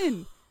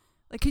happen.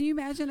 Like, can you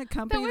imagine a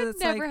company that's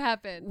never like,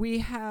 happen. We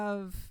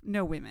have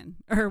no women,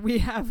 or we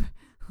have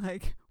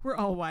like, we're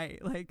all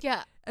white, like,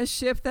 yeah, a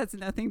ship that's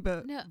nothing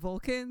but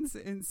Vulcans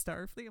in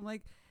Starfleet. I'm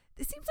like,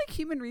 it seems like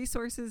human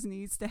resources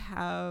needs to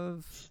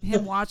have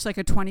him watch like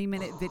a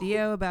 20-minute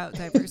video about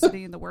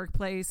diversity in the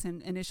workplace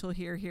and initial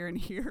here, and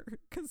here,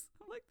 because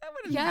I'm like, that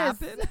wouldn't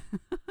happen.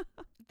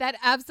 That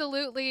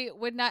absolutely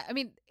would not. I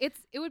mean, it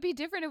would be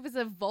different if it was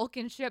a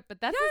Vulcan ship, but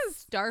that's a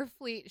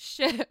Starfleet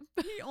ship.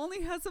 He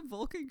only has a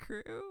Vulcan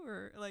crew,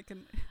 or like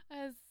an.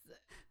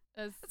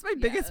 That's my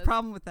biggest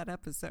problem with that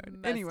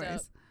episode.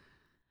 Anyways,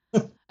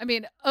 I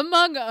mean,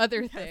 among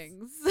other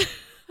things.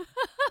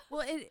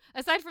 Well,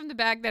 aside from the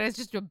fact that it's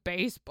just a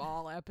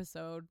baseball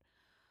episode,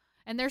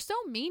 and they're so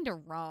mean to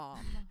Rom.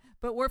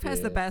 But Worf has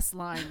the best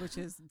line, which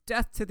is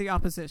 "Death to the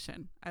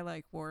opposition." I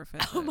like Worf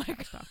as my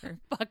God,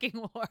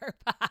 fucking Worf.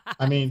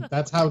 I mean,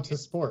 that's how to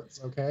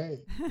sports, okay?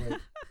 Like,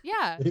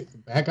 yeah.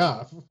 Back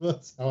off.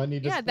 That's how I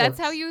need to. Yeah, that's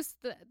how you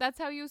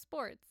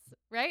sports,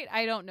 right?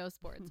 I don't know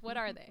sports. What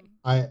are they?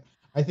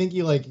 I think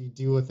you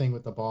do a thing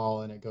with the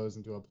ball and it goes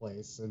into a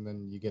place and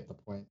then you get the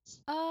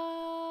points.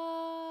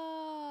 Oh.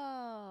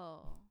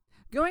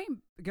 Going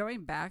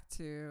back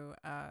to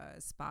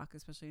Spock,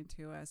 especially in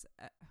 2S,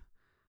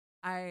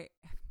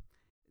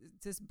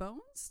 does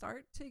Bones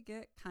start to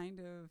get kind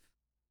of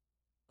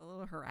a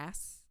little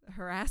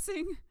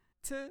harassing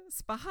to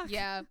Spock?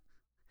 Yeah.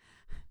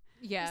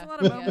 Yeah. There's a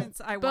lot of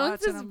moments I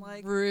Bones watch and I'm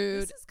like,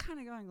 rude. This is kind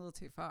of going a little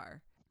too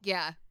far.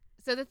 Yeah.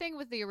 So the thing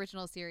with the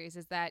original series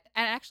is that,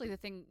 and actually the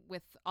thing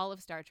with all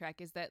of Star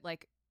Trek is that,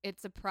 like,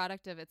 it's a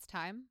product of its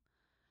time.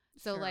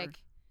 So like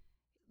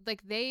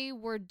they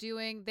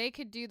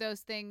could do those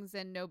things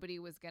and nobody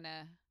was going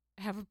to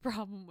have a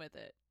problem with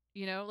it.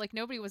 Like,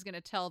 nobody was going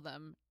to tell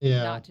them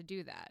not to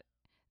do that.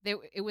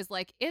 It was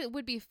like, it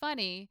would be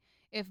funny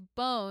if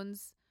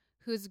Bones,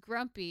 who's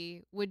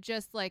grumpy, would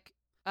just like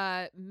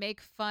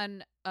make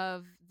fun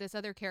of this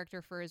other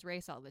character for his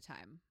race all the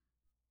time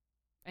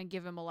and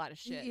give him a lot of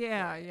shit.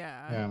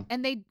 Yeah.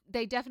 And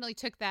they definitely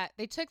took that.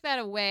 They took that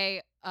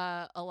away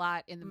a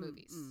lot in the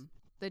movies.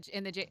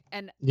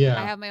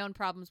 I have my own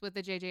problems with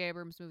the J.J.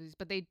 Abrams movies,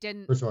 but they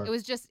didn't. For sure. It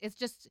was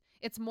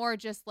it's more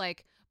just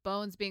like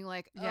Bones being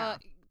like,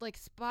 like,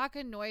 Spock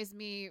annoys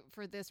me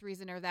for this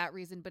reason or that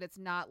reason, but it's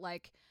not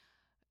like,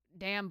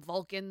 damn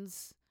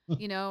Vulcans.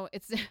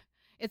 It's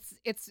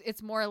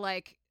more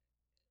like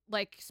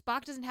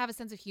Spock doesn't have a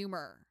sense of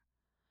humor.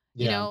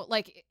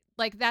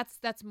 Like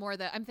that's more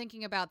that I'm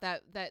thinking about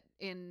that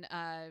in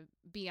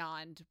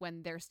Beyond,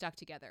 when they're stuck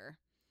together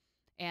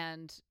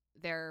and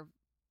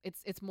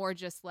it's more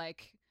just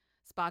like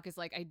Spock is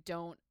like, I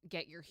don't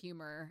get your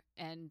humor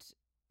and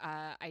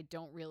I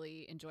don't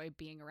really enjoy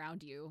being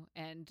around you,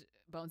 and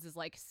Bones is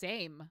like,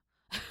 same.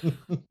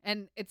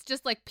 And it's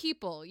just like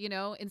people, you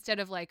know, instead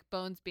of like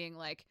Bones being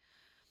like,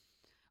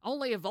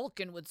 only a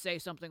Vulcan would say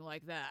something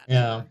like that.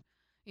 Yeah. Or,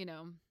 you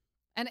know,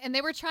 and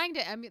they were trying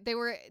to they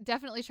were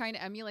definitely trying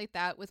to emulate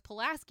that with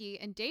Pulaski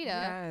and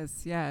Data.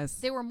 Yes.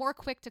 They were more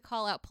quick to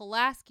call out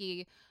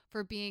Pulaski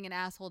for being an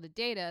asshole to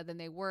Data than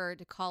they were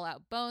to call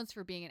out Bones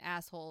for being an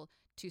asshole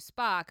to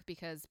Spock,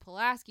 because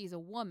Pulaski's a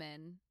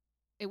woman.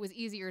 It was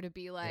easier to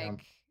be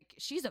like,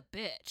 she's a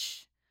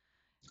bitch.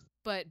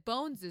 But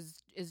Bones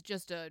is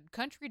just a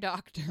country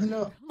doctor. You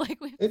know,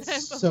 like we've it's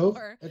said so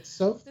before. It's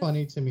so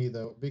funny to me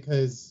though,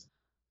 because,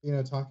 you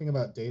know, talking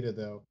about Data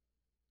though,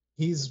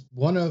 he's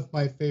one of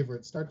my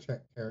favorite Star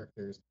Trek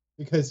characters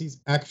because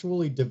he's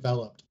actually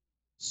developed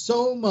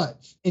so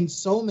much in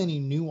so many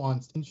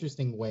nuanced,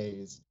 interesting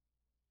ways.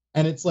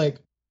 And it's like,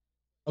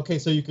 okay,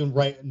 so you can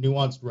write a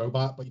nuanced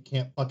robot, but you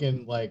can't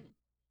fucking like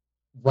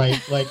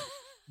write like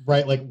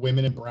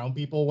women and brown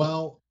people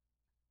well.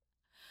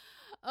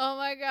 Oh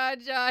my God,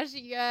 Josh,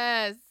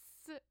 yes.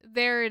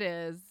 There it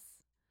is.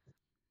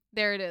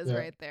 There it is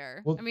right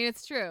there. Well, I mean,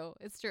 it's true.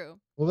 It's true.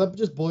 Well, that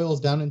just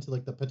boils down into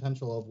like the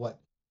potential of what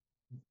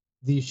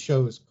these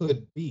shows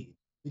could be,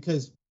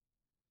 because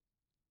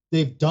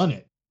they've done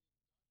it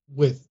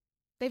with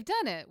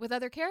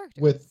other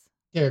characters. With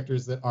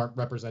characters that aren't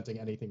representing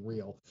anything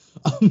real.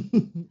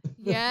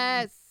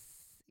 Yes.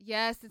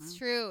 Yes, it's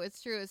true.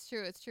 It's true. It's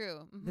true. It's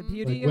true. Mm-hmm. The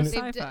beauty of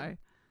sci-fi.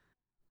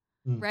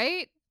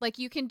 Right? Like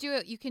you can do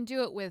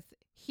it with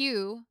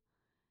Hugh.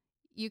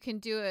 You can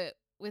do it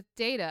with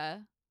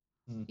Data.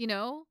 You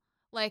know?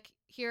 Like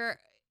here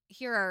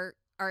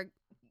are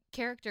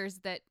characters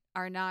that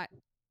are not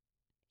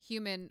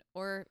human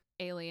or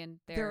alien.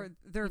 They're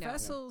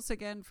vessels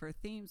again for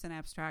themes and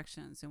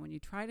abstractions, and when you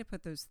try to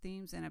put those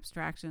themes and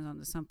abstractions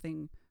onto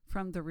something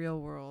from the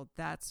real world,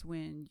 that's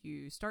when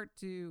you start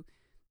to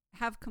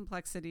have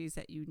complexities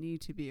that you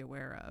need to be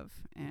aware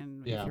of,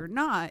 and if you're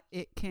not,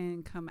 it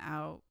can come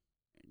out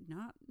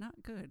not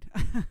good.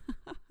 I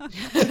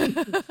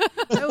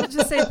will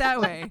just say it that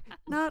way.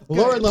 Not good.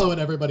 Lauren Lowen,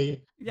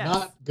 everybody. Yes.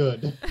 Not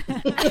good.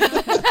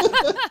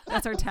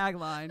 That's our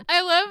tagline.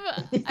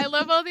 I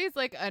love all these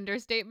like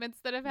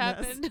understatements that have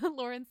happened. Yes.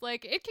 Lauren's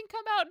like, it can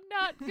come out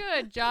not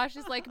good. Josh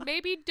is like,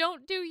 maybe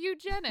don't do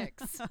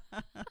eugenics.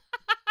 I'm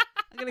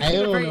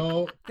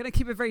gonna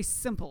keep it very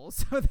simple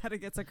so that it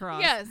gets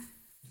across. Yes.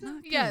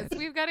 Yes,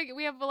 we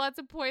have lots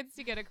of points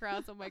to get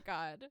across. Oh my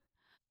God.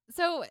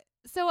 So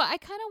I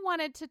kind of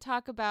wanted to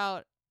talk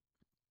about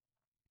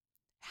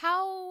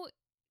how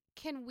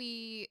can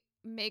we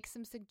make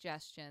some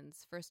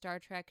suggestions for Star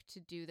Trek to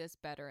do this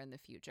better in the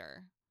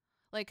future?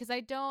 Like, because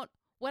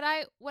what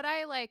I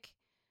like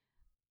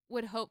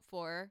would hope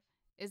for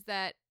is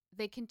that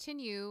they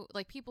continue,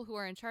 like people who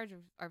are in charge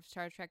of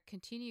Star Trek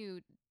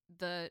continue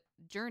the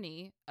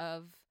journey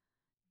of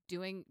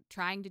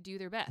trying to do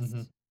their best,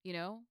 you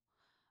know?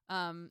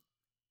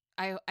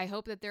 I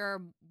hope that there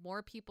are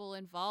more people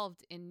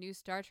involved in new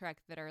Star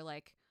Trek that are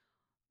like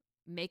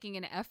making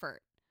an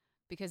effort,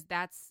 because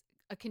that's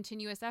a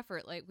continuous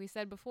effort. Like we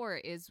said before,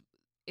 is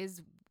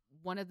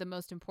one of the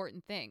most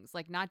important things.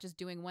 Like not just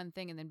doing one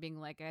thing and then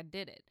being like, I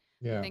did it.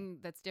 Yeah. The thing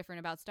that's different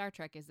about Star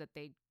Trek is that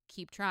they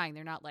keep trying.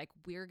 They're not like,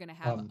 we're going to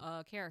have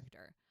a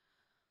character.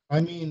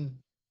 I mean,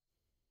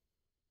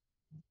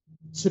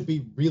 to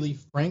be really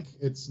frank,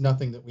 it's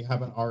nothing that we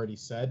haven't already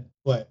said,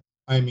 but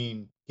I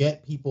mean,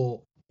 get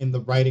people in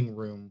the writing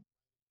room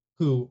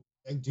who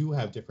do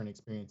have different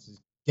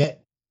experiences.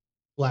 Get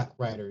Black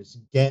writers,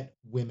 get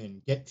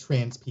women, get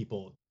trans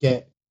people,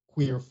 get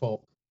queer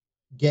folk,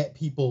 get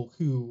people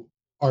who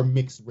are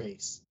mixed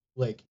race.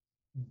 Like,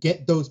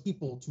 get those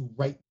people to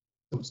write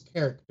those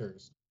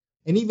characters.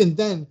 And even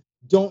then,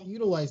 don't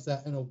utilize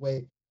that in a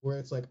way where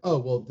it's like, oh,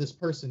 well, this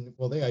person,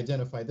 well, they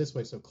identify this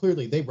way, so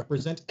clearly they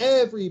represent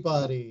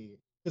everybody.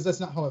 Because that's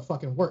not how it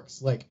fucking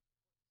works. Like,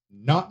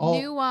 not all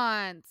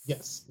nuance.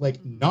 Yes,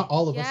 like not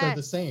all of us are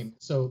the same.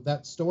 So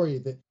that story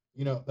that,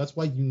 you know, that's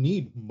why you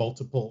need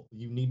multiple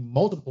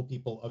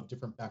people of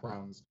different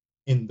backgrounds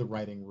in the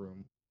writing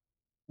room.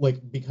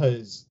 Like,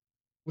 because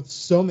with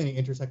so many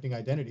intersecting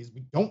identities,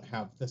 we don't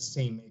have the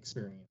same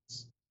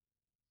experience.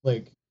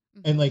 Like,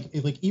 and like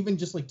even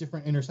just like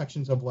different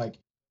intersections of like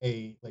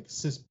a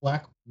cis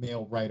Black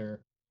male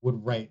writer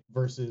would write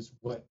versus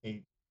what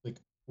a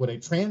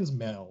trans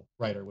male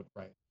writer would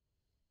write.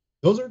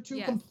 Those are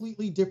two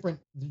completely different.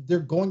 They're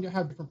going to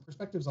have different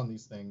perspectives on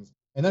these things.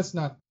 And that's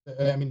not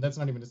even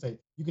to say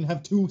you can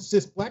have two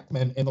cis Black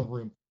men in the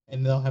room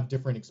and they'll have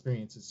different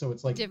experiences. So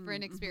it's like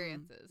different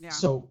experiences. Yeah.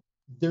 So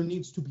there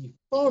needs to be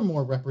far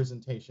more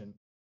representation,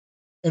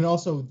 and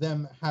also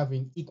them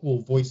having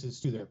equal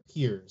voices to their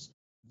peers.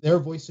 Their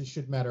voices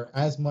should matter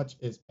as much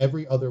as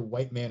every other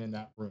white man in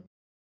that room.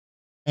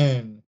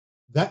 And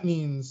that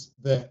means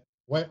that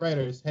white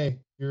writers, hey,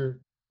 you're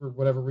for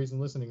whatever reason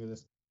listening to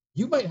this,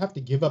 you might have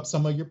to give up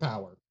some of your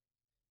power.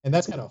 And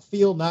that's going to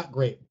feel not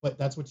great, but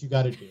that's what you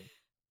got to do.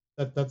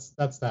 That's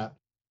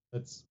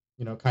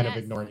you know, kind of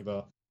ignoring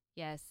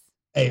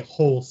a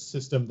whole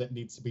system that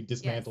needs to be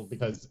dismantled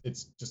because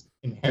it's just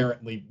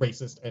inherently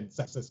racist and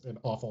sexist and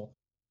awful.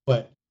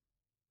 but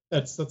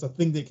that's a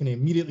thing that can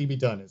immediately be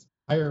done, is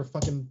hire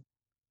fucking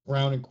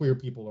brown and queer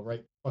people to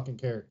write fucking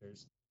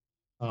characters.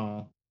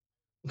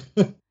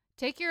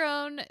 Take your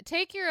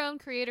own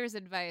creator's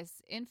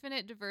advice.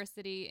 Infinite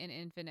diversity and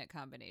infinite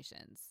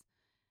combinations.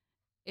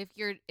 If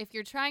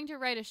you're trying to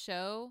write a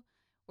show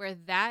where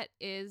that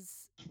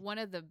is one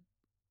of the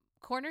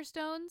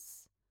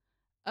cornerstones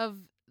of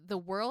the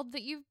world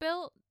that you've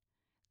built,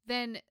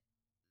 then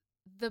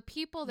the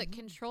people that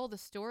control the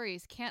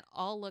stories can't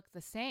all look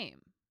the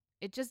same.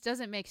 It just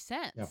doesn't make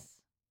sense.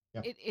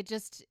 Yeah.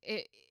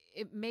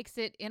 It makes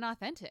it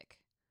inauthentic,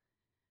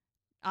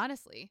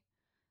 honestly.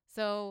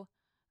 So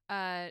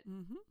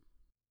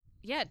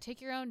yeah, take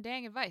your own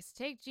dang advice.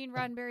 Take Gene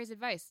Roddenberry's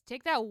advice.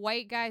 Take that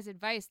white guy's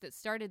advice that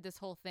started this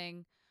whole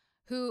thing,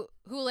 who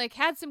like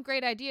had some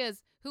great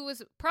ideas, who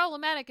was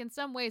problematic in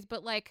some ways,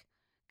 but like,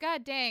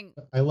 god dang,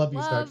 I love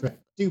you, Star Trek.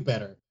 Do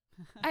better.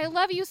 I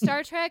love you,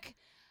 Star Trek.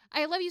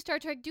 I love you, Star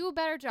Trek. Do a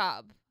better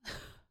job.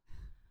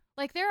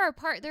 Like there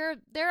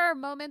are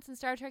moments in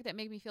Star Trek that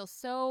make me feel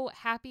so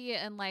happy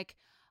and like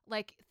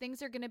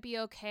things are gonna be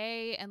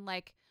okay, and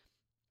like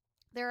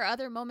there are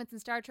other moments in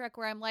Star Trek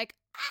where I'm like,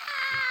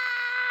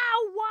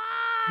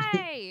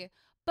 why?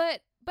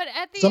 but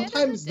at the sometimes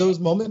end of the day, those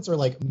moments are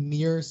like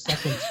mere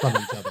seconds from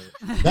each other.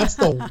 That's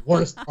the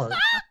worst part.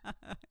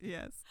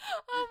 Yes.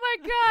 Oh my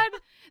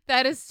god,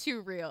 that is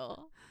too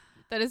real.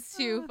 That is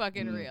too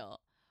fucking real.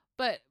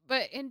 But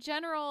in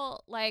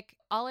general, like,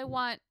 all I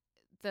want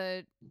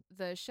the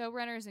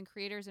showrunners and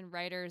creators and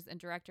writers and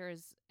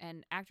directors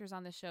and actors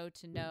on the show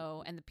to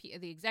know, and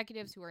the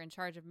executives who are in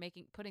charge of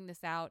putting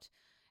this out,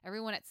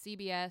 everyone at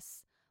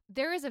CBS,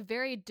 there is a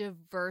very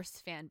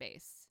diverse fan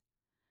base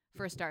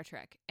for Star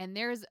Trek, and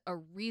there's a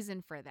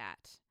reason for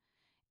that.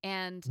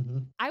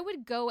 And I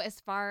would go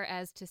as far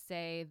as to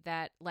say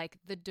that, like,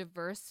 the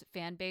diverse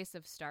fan base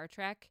of Star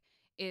Trek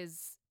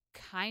is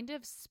kind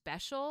of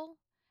special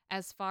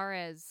as far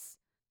as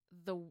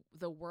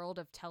the world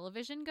of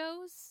television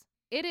goes.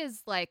 It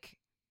is like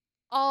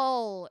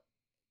all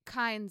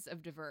kinds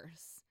of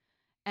diverse,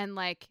 and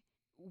like,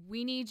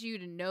 we need you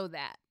to know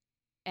that,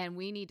 and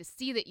we need to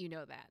see that you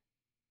know that.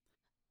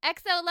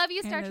 EXO, love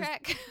you, Star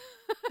Trek.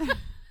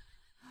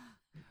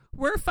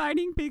 We're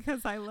fighting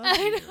because I love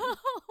you. I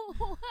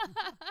know.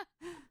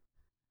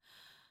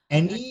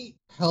 Any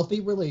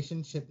healthy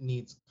relationship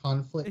needs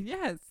conflict.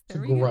 Yes, to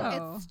there we grow.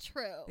 go. It's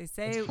true.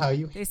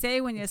 They say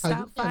when you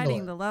stop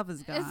fighting, the love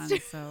is gone.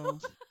 So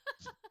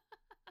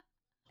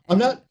I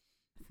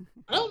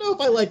don't know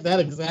if I like that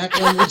exact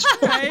language.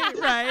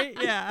 right,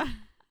 yeah.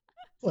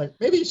 It's like,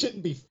 maybe you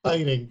shouldn't be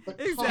fighting, but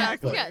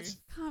exactly.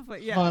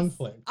 Conflict. Yes.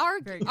 Conflict.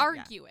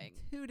 Arguing.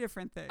 Yeah. Two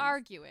different things.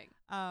 Arguing.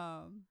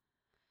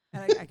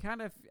 And I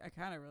kind of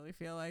really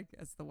feel like,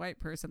 as the white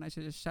person, I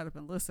should just shut up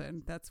and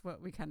listen. That's what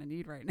we kind of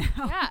need right now.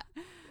 Yeah.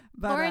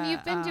 But, Lauren,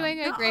 you've been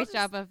doing a great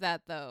job of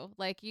that, though.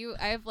 Like,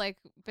 I've like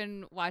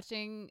been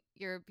watching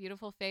your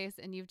beautiful face,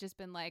 and you've just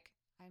been like,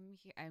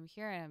 I'm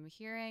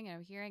hearing,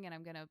 and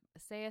I'm gonna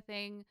say a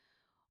thing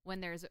when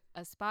there's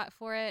a spot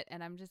for it,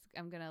 and I'm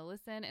gonna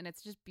listen, and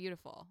it's just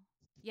beautiful.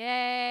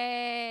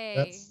 Yay!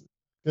 That's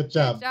good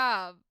job. Good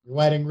job. You're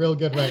writing real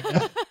good right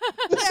now.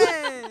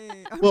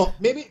 Yay! Well,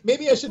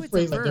 maybe I should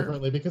phrase that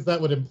differently, because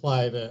that would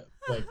imply that,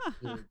 like,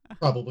 you're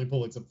probably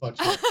pulling some fuck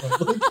shit.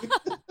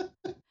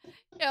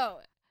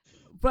 No.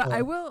 But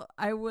I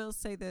will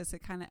say this,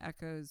 it kind of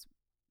echoes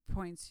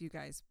points you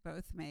guys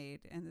both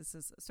made, and this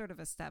is sort of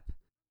a step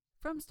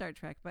from Star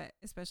Trek, but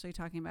especially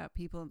talking about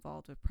people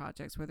involved with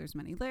projects where there's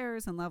many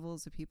layers and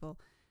levels of people,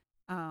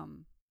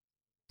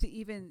 to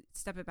even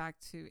step it back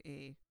to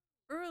a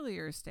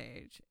earlier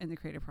stage in the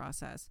creative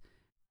process.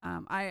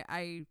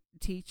 I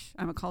teach.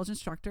 I'm a college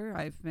instructor.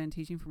 I've been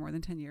teaching for more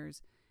than 10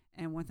 years.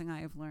 And one thing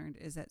I have learned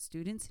is that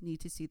students need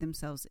to see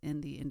themselves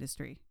in the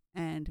industry.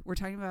 And we're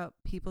talking about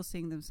people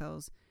seeing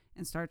themselves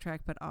in Star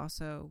Trek, but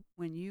also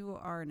when you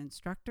are an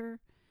instructor,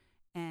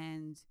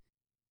 and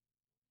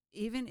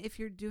even if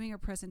you're doing a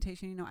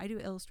presentation, I do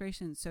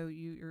illustrations. So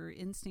your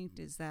instinct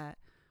is that,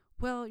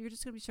 well, you're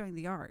just going to be showing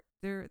the art.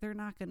 They're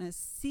not going to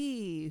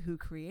see who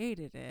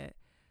created it.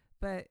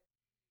 But,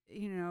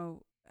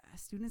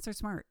 students are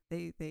smart.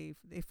 They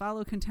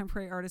follow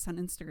contemporary artists on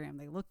Instagram.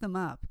 They look them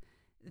up.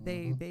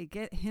 They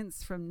get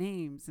hints from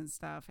names and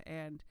stuff.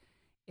 And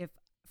if,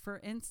 for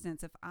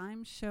instance, if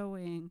I'm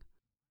showing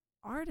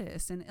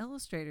artists and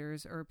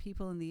illustrators or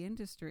people in the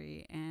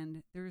industry,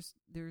 and there's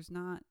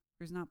not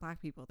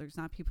Black people, there's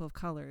not people of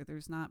color,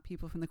 there's not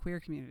people from the queer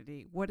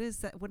community, what is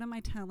that? What am I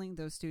telling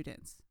those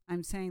students?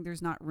 I'm saying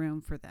there's not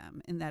room for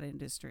them in that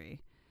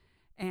industry.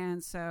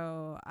 And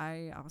so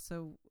I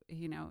also,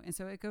 and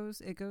so it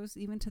goes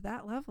even to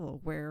that level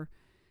where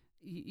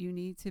you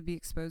need to be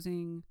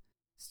exposing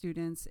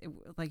students,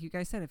 like you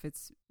guys said, if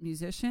it's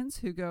musicians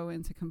who go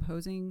into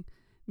composing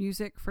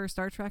music for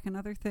Star Trek and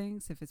other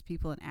things, if it's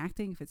people in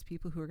acting, if it's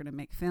people who are going to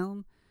make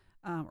film,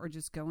 or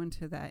just go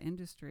into that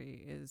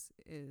industry, is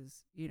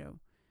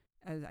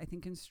as I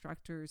think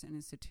instructors and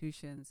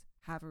institutions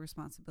have a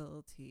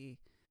responsibility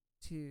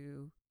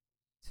to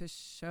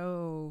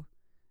show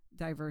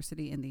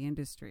diversity in the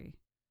industry,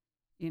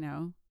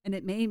 and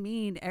it may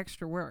mean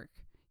extra work,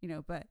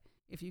 but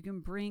if you can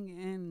bring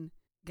in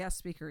guest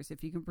speakers,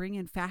 if you can bring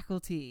in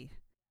faculty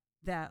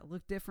that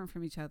look different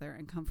from each other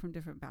and come from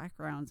different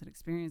backgrounds and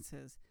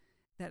experiences,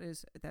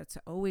 that's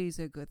always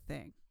a good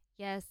thing.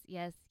 Yes,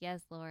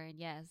 Lauren.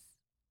 Yes.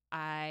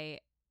 I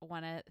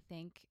want to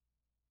thank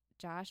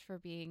Josh for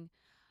being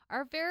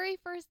our very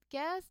first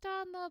guest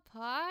on the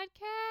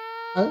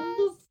podcast. I'm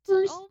the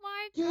first Oh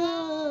my guest.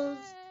 God.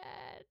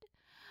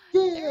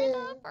 Yeah. You're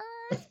the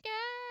first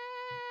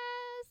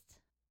guest.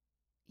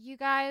 You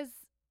guys,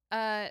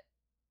 I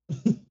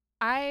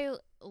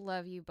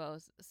love you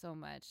both so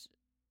much.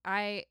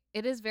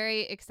 It is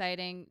very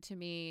exciting to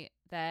me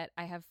that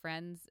I have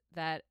friends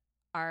that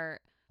are,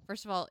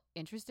 first of all,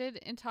 interested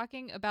in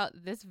talking about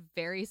this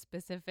very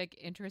specific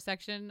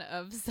intersection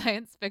of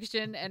science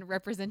fiction and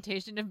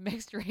representation of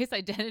mixed race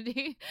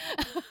identity.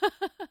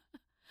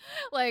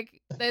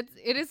 Like,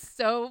 it is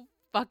so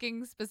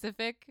fucking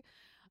specific.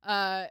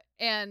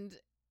 And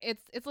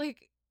it's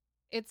like,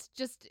 it's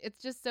just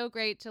so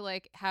great to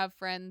like have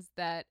friends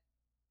that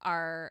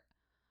are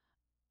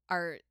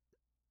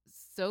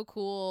so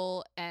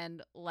cool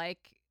and like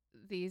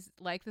the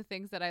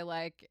things that I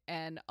like,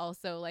 and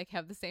also like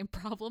have the same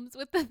problems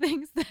with the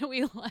things that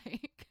we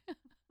like.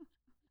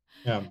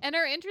 Yeah. And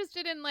are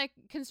interested in like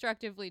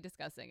constructively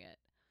discussing it.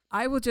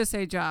 I will just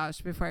say,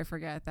 Josh, before I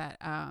forget that,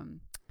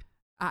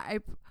 I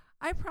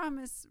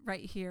promise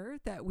right here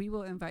that we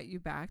will invite you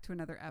back to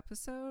another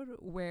episode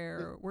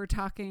where we're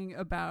talking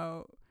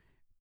about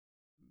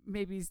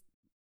maybe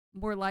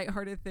more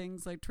lighthearted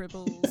things like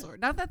tribbles, or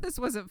not that this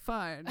wasn't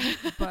fun,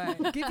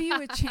 but give you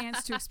a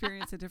chance to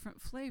experience a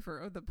different flavor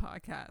of the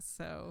podcast.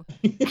 So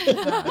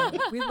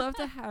we'd love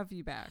to have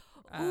you back.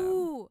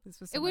 Ooh,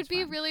 it would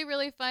be really,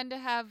 really fun to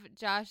have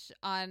Josh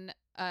on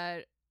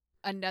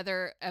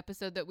another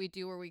episode that we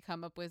do where we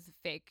come up with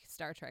fake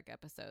Star Trek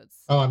episodes.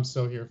 Oh, I'm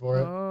so here for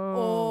it.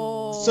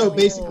 Oh. So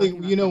basically,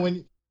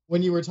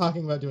 when you were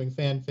talking about doing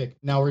fanfic,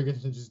 now we're going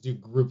to just do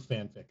group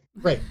fanfic.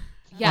 Great.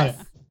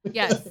 Yes.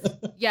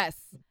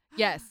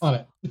 Yes. On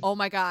it. Oh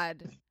my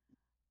God.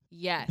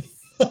 Yes.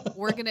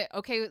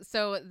 Okay,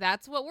 so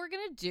that's what we're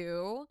gonna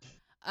do.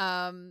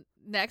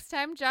 Next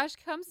time Josh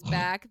comes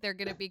back, they're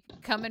gonna be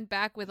coming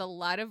back with a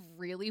lot of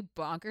really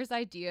bonkers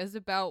ideas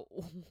about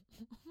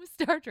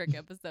Star Trek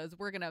episodes.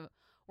 We're gonna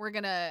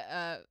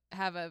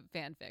have a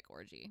fanfic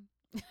orgy.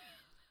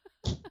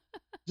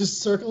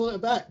 Just circling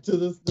it back to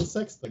the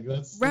sex thing.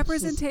 That's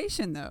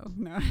representation, though.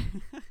 No.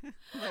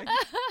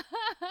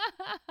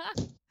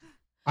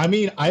 I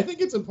mean, I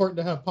think it's important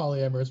to have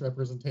polyamorous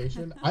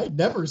representation. I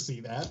never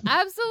see that.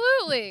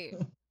 Absolutely.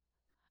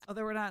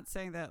 Although we're not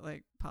saying that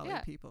like poly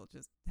people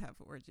just have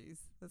orgies.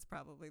 That's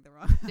probably the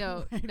wrong.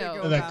 No.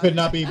 That could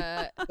not be.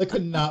 That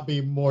could not be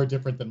more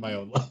different than my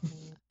own life.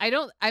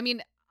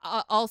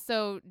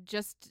 Also,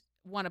 just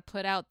want to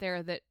put out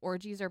there that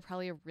orgies are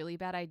probably a really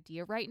bad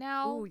idea right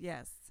now. Oh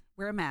yes,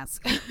 wear a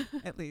mask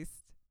at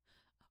least.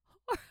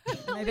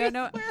 I don't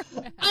know.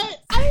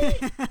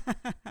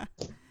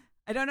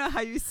 I don't know how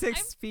you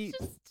 6 feet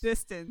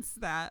distance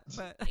that,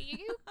 but you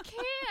can't.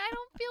 I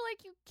don't feel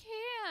like you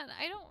can.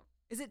 I don't.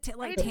 Is it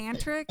like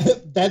tantric?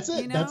 That's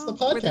it. That's the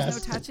podcast. Where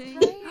there's no touching.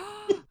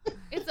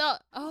 It's a.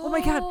 Oh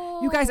my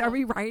God, you guys, are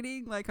we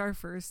writing like our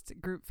first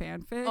group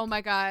fanfic? Oh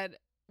my God,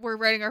 we're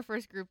writing our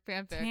first group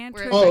fanfic.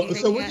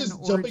 So we're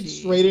just jumping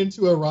straight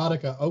into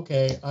erotica.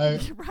 Okay,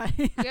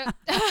 right. Yep.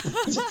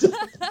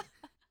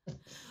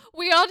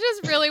 We all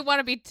just really want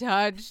to be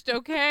touched.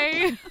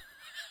 Okay.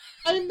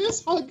 I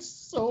miss hugs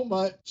so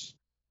much.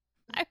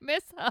 I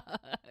miss hugs.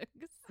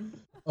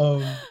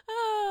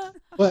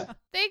 But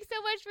thanks so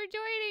much for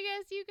joining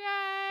us, you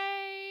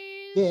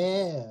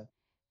guys.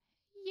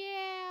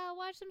 Yeah,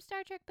 watch some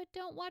Star Trek, but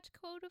don't watch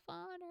Code of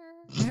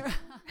Honor.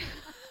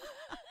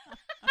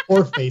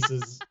 Or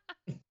Faces.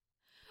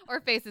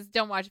 Or Faces.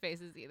 Don't watch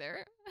Faces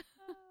either.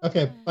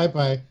 Okay,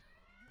 bye-bye.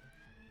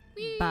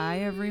 Bye,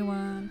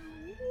 everyone.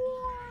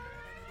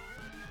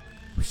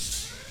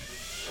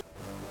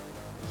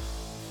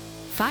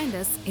 Find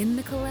us in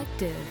the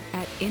collective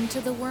at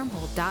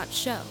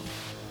intothewormhole.show,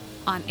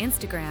 on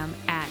Instagram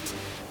at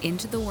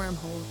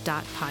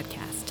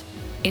intothewormhole.podcast.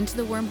 Into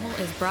the Wormhole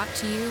is brought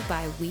to you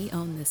by We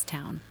Own This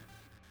Town.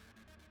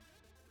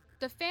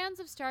 The fans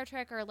of Star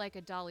Trek are like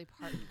a Dolly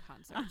Parton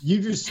concert.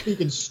 You're just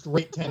speaking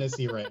straight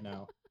Tennessee right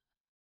now.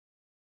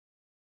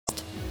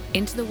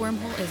 Into the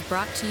Wormhole is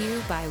brought to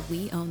you by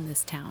We Own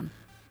This Town.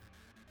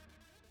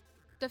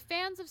 The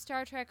fans of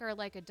Star Trek are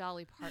like a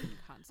Dolly Parton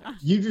concert.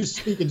 You're just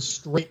speaking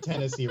straight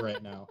Tennessee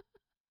right now.